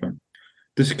money laundering.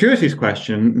 The securities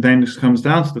question then just comes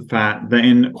down to the fact that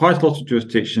in quite a lot of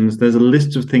jurisdictions, there's a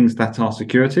list of things that are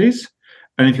securities.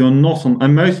 And if you're not on,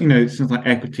 and most, things like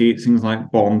equity, things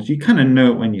like bonds, you kind of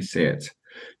know it when you see it.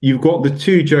 You've got the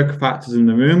two joker factors in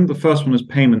the room. The first one is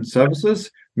payment services.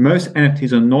 Most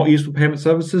NFTs are not used for payment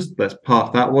services. Let's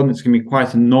park that one. It's going to be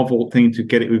quite a novel thing to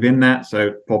get it within that.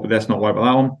 So probably let's not worry about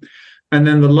that one. And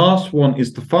then the last one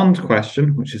is the fund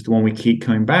question, which is the one we keep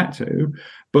coming back to.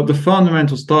 But the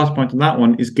fundamental start point of that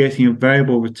one is getting a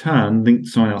variable return linked to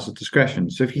someone else's discretion.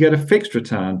 So if you get a fixed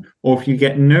return or if you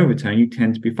get no return, you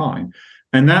tend to be fine.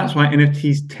 And that's why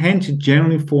NFTs tend to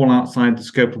generally fall outside the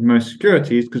scope of most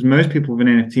securities, because most people with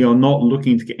an NFT are not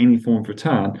looking to get any form of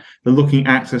return. They're looking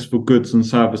access for goods and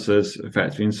services,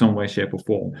 effectively, in some way, shape, or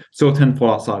form. So it'll tend to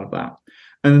fall outside of that.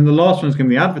 And then the last one is going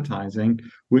to be advertising,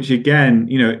 which again,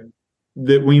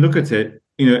 when you look at it,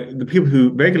 the people who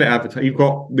regulate advertising, you've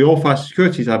got the old-fashioned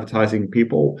securities advertising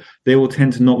people. They will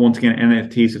tend to not want to get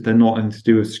NFTs if they're not anything to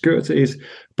do with securities.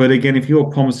 But again, if you're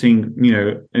promising,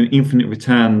 an infinite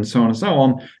return, and so on and so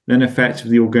on, then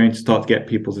effectively you're going to start to get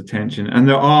people's attention. And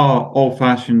there are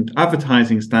old-fashioned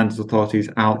advertising standards authorities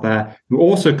out there who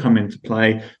also come into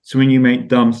play. So when you make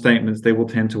dumb statements, they will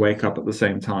tend to wake up at the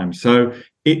same time. So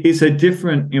it's a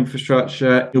different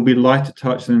infrastructure. It'll be lighter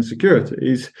touch than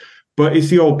securities. But it's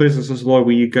the old business as a lawyer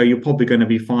where you go, you're probably going to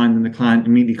be fine, and the client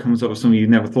immediately comes up with something you've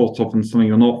never thought of and something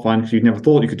you're not fine because you never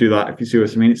thought you could do that, if you see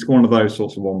what I mean. It's one of those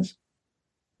sorts of ones.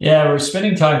 Yeah, we're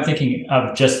spending time thinking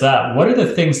of just that. What are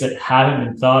the things that haven't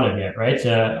been thought of yet, right?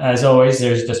 As always,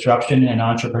 there's disruption and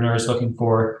entrepreneurs looking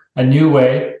for a new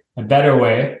way, a better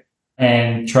way,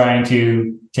 and trying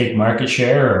to take market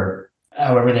share, or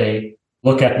however they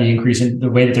look at the increase in the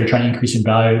way that they're trying to increase in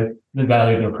value, the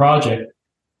value of their project.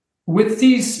 With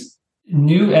these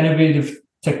new innovative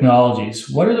technologies,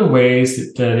 what are the ways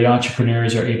that the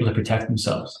entrepreneurs are able to protect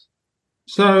themselves?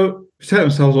 So protect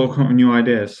themselves or come up with new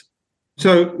ideas.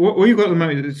 So what you've got at the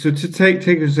moment, so to take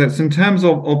a step, in terms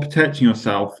of protecting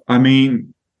yourself, I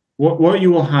mean, what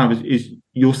you will have is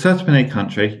you'll set up in a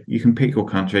country. You can pick your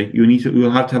country.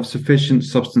 You'll have to have sufficient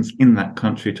substance in that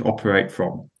country to operate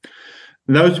from.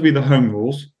 Those will be the home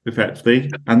rules, effectively,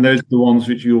 and those are the ones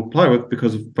which you apply with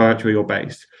because of virtue where you're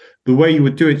based. The way you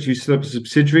would do it is you set up a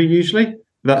subsidiary usually.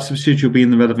 That subsidiary will be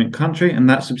in the relevant country, and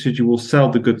that subsidiary will sell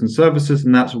the goods and services,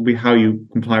 and that will be how you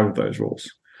comply with those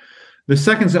rules. The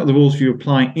second set of the rules you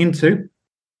apply into,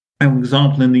 for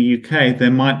example, in the UK,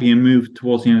 there might be a move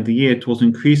towards the end of the year towards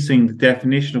increasing the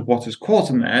definition of what is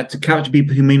caught in there to capture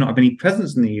people who may not have any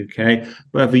presence in the UK,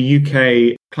 but have a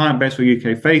UK client base or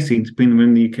UK facing to bring them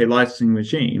in the UK licensing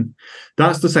regime.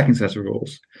 That's the second set of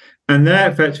rules. And there,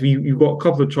 effectively, you've got a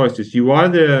couple of choices. You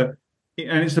either,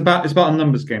 and it's about a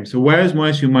numbers game. So where is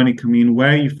most of your money coming in?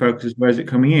 Where are you focused? Where is it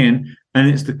coming in? And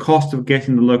it's the cost of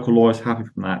getting the local lawyers happy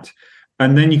from that.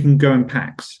 And then you can go in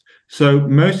packs. So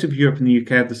most of Europe and the UK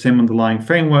have the same underlying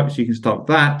framework, so you can start with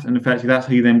that. And effectively, that's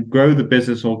how you then grow the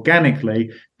business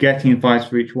organically, getting advice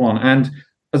for each one. And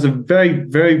as a very,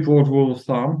 very broad rule of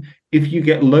thumb, if you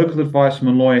get local advice from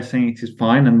a lawyer saying it is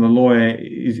fine, and the lawyer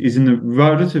is in the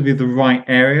relatively the right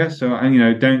area, so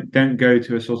don't go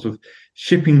to a sort of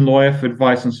shipping lawyer for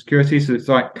advice on security, so it's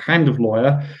the right kind of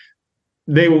lawyer,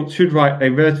 should write a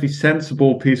relatively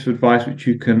sensible piece of advice which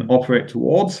you can operate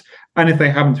towards. And if they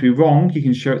happen to be wrong, you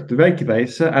can show it to the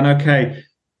regulator. And okay,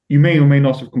 you may or may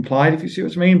not have complied, if you see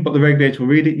what I mean, but the regulator will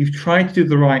read it. You've tried to do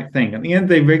the right thing. At the end of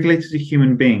the day, regulators are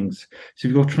human beings. So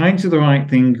if you're trying to do the right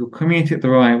thing, you're coming at it the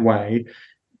right way,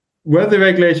 whether the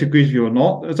regulator agrees with you or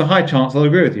not, there's a high chance they'll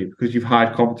agree with you because you've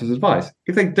hired competent advice.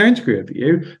 If they don't agree with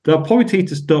you, they'll probably tell you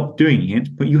to stop doing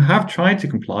it, but you have tried to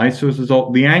comply. So as a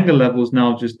result, the anger level is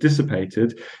now just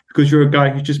dissipated because you're a guy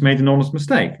who just made an honest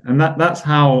mistake. And that's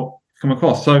how come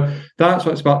across. So that's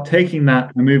what it's about, taking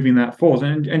that and moving that forward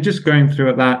and just going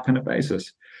through at that kind of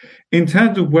basis. In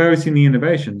terms of where it's in the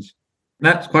innovations,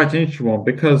 that's quite an interesting one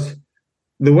because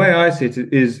the way I see it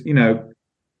is,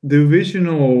 the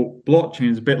original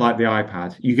blockchain is a bit like the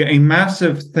iPad. You get a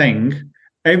massive thing,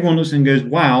 everyone looks and goes,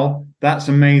 wow, that's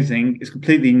amazing. It's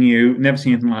completely new, never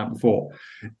seen anything like that before.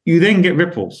 You then get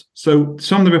ripples. So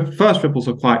some of the first ripples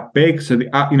are quite big. So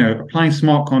applying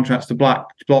smart contracts to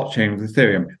blockchain with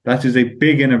Ethereum, that is a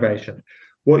big innovation.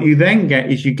 What you then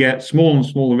get is you get smaller and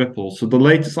smaller ripples. So the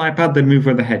latest iPad, they move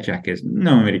where the head jack is.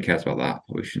 No one really cares about that.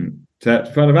 We shouldn't say it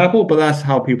in front of Apple, but that's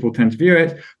how people tend to view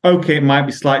it. Okay, it might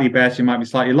be slightly better, it might be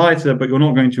slightly lighter, but you're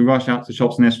not going to rush out to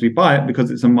shops and necessarily buy it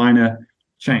because it's a minor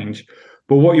change.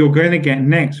 But what you're going to get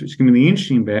next, which is going to be the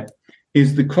interesting bit,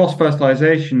 is the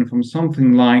cross-fertilization from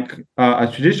something like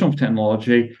a traditional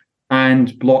technology and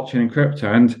blockchain and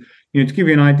crypto. And to give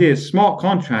you an idea, smart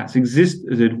contracts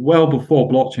existed well before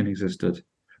blockchain existed.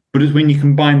 But it's when you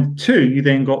combine the two, you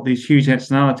then got these huge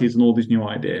externalities and all these new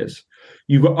ideas.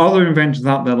 You've got other inventions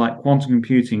out there like quantum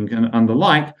computing and the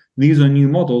like. These are new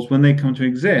models. When they come to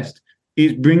exist,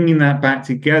 it's bringing that back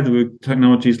together with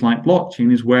technologies like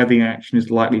blockchain is where the action is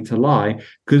likely to lie,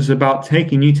 because it's about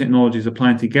taking new technologies,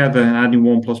 applying together and adding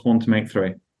 1 + 1 to make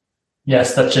 3.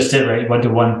 Yes, that's just it, right? 1 to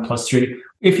 1 + 3.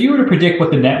 If you were to predict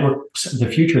what the networks of the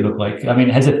future look like, I mean,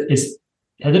 has it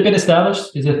been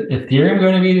established? Is it Ethereum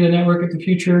going to be the network of the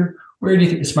future? Where do you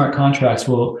think the smart contracts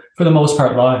will, for the most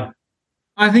part, lie?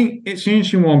 I think it's an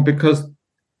interesting one because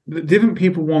different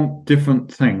people want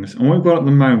different things. And what we've got at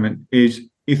the moment is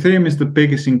Ethereum is the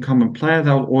biggest incumbent player.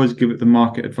 They'll always give it the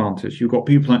market advantage. You've got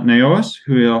people like Neoris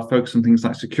who are focused on things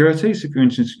like security. So if you're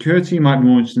interested in security, you might be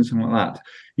more interested in something like that.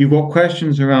 You've got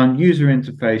questions around user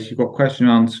interface. You've got questions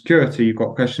around security. You've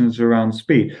got questions around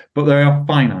speed, but they are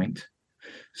finite.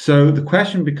 So the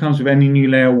question becomes with any new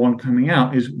layer one coming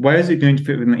out is where is it going to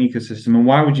fit within the ecosystem, and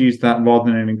why would you use that rather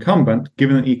than an incumbent,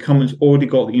 given that the incumbent's already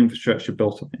got the infrastructure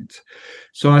built on it?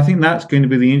 So I think that's going to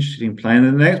be the interesting play. And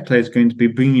the next play is going to be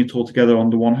bringing it all together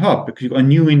onto one hub, because you've got a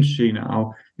new industry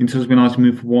now in terms of being able to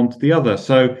move from one to the other.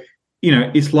 So,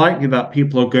 it's likely that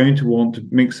people are going to want to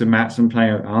mix and match and play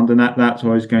around, and that's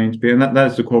always going to be, and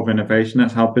that's the core of innovation.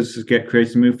 That's how businesses get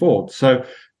created and move forward. So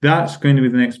that's going to be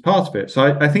the next part of it. So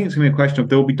I think it's going to be a question of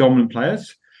there will be dominant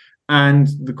players. And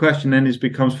the question then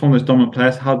becomes from those dominant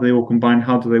players, how do they all combine?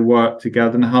 How do they work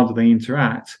together? And how do they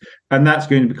interact? And that's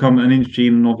going to become an industry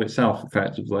in and of itself,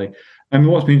 effectively. I mean,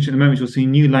 what's been interesting at the moment is you'll see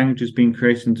new languages being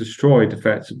created and destroyed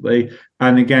effectively.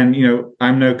 And again,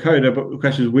 I'm no coder, but the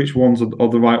question is which ones are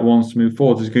the right ones to move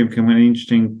forward is going to become an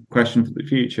interesting question for the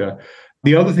future.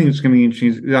 The other thing that's going to be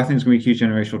interesting is I think it's going to be a huge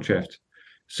generational shift.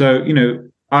 So,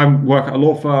 I work at a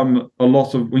law firm.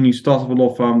 When you start off a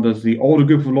law firm, there's the older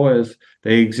group of lawyers.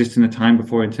 They exist in a time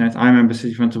before internet. I remember sitting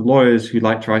in front of lawyers who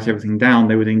like to write everything down.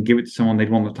 They would then give it to someone they'd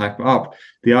want to type it up.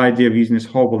 The idea of using this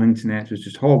horrible internet was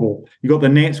just horrible. You got the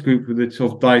next group with the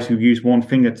sort of guys who use one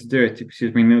finger to do it. It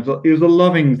was a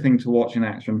loving thing to watch in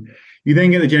action. You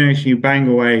then get the generation you bang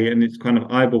away, and it's kind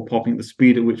of eyeball popping at the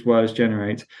speed at which words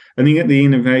generate. And then you get the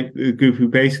group who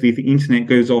basically, if the internet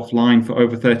goes offline for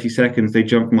over 30 seconds, they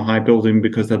jump from a high building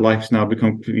because their life's now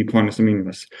become completely pointless and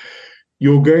meaningless.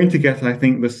 You're going to get, I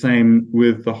think, the same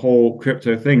with the whole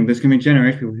crypto thing. There's going to be a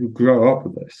generation of people who grow up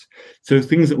with this. So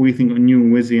things that we think are new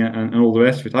and whizzy and all the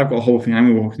rest of it. I've got a whole thing. I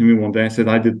remember walking to me one day. I said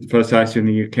I did the first ICO in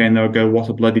the UK, and they'll go, "What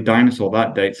a bloody dinosaur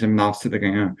that date!" And I'll sit there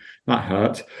going, "Oh, that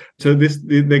hurt." So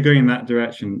they're going in that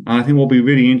direction. And I think what'll be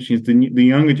really interesting is the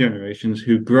younger generations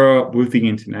who grow up with the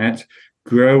internet,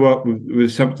 grow up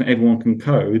with something that everyone can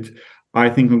code. I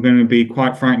think are going to be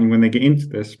quite frightening when they get into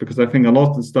this, because I think a lot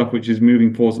of the stuff which is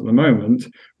moving forward at the moment,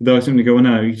 they'll simply go,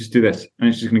 "No, you just do this," and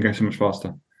it's just going to go so much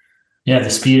faster. Yeah, the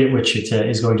speed at which it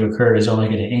is going to occur is only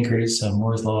going to increase.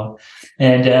 Moore's law.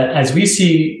 And as we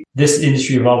see this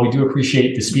industry evolve, we do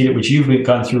appreciate the speed at which you've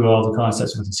gone through all the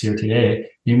concepts with us here today.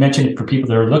 You mentioned for people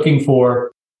that are looking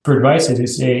for advice, as you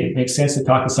say, it makes sense to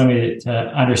talk to somebody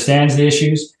that understands the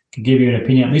issues, can give you an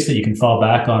opinion at least that you can fall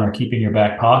back on or keep in your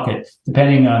back pocket.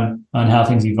 Depending on how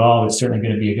things evolve, it's certainly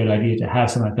going to be a good idea to have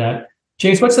something like that.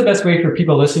 James, what's the best way for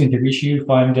people listening to reach you,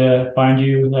 find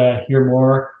you, hear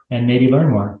more, and maybe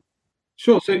learn more?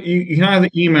 Sure. So you can either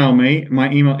email me.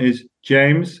 My email is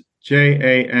James,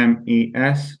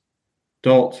 JAMES,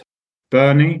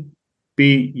 .Burnie,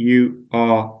 BURNIE,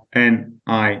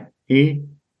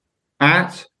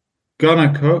 at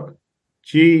Gunnercook,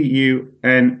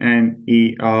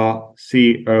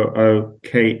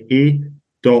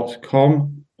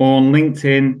 GUNNERCOOKE.com, or on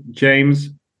LinkedIn, James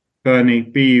Burnie,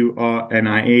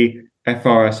 BURNIE,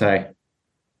 FRSA.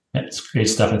 That's great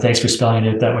stuff. And thanks for spelling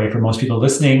it that way for most people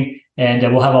listening. And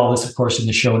we'll have all this, of course, in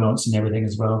the show notes and everything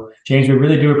as well. James, we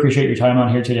really do appreciate your time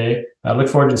on here today. I look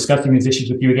forward to discussing these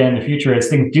issues with you again in the future as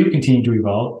things do continue to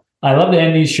evolve. I love to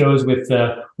end these shows with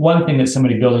one thing that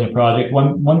somebody building a project,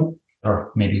 one,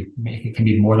 or maybe it can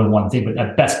be more than one thing,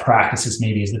 but best practices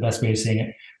maybe is the best way of saying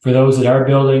it. For those that are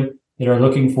building, that are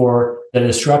looking for the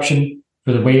disruption,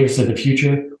 for the waves of the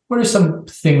future, what are some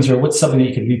things, or what's something that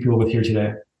you could leave people with here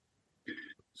today?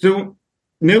 So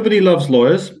nobody loves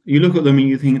lawyers. You look at them and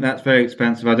you think that's very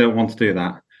expensive. I don't want to do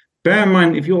that. Bear in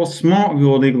mind, if you're smart with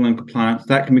your legal and compliance,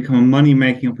 that can become a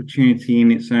money-making opportunity in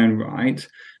its own right.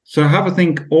 So have a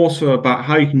think also about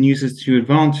how you can use this to your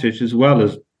advantage as well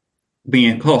as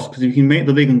being a cost. Because if you can make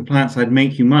the legal and compliance side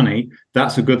make you money,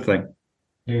 that's a good thing.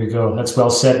 There you go. That's well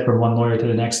said from one lawyer to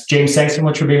the next. James, thanks so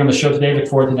much for being on the show today. Look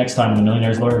forward to next time on The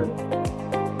Millionaire's Lawyer.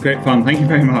 Great fun. Thank you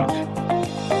very much.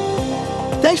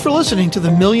 Thanks for listening to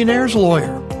The Millionaire's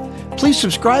Lawyer. Please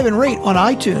subscribe and rate on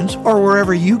iTunes or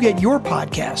wherever you get your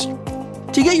podcast.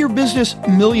 To get your business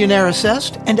millionaire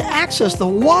assessed and to access the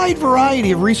wide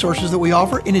variety of resources that we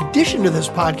offer in addition to this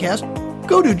podcast,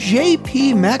 go to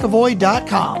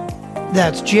jpmcavoy.com.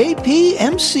 That's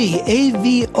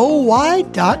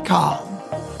jpmcavoy.com.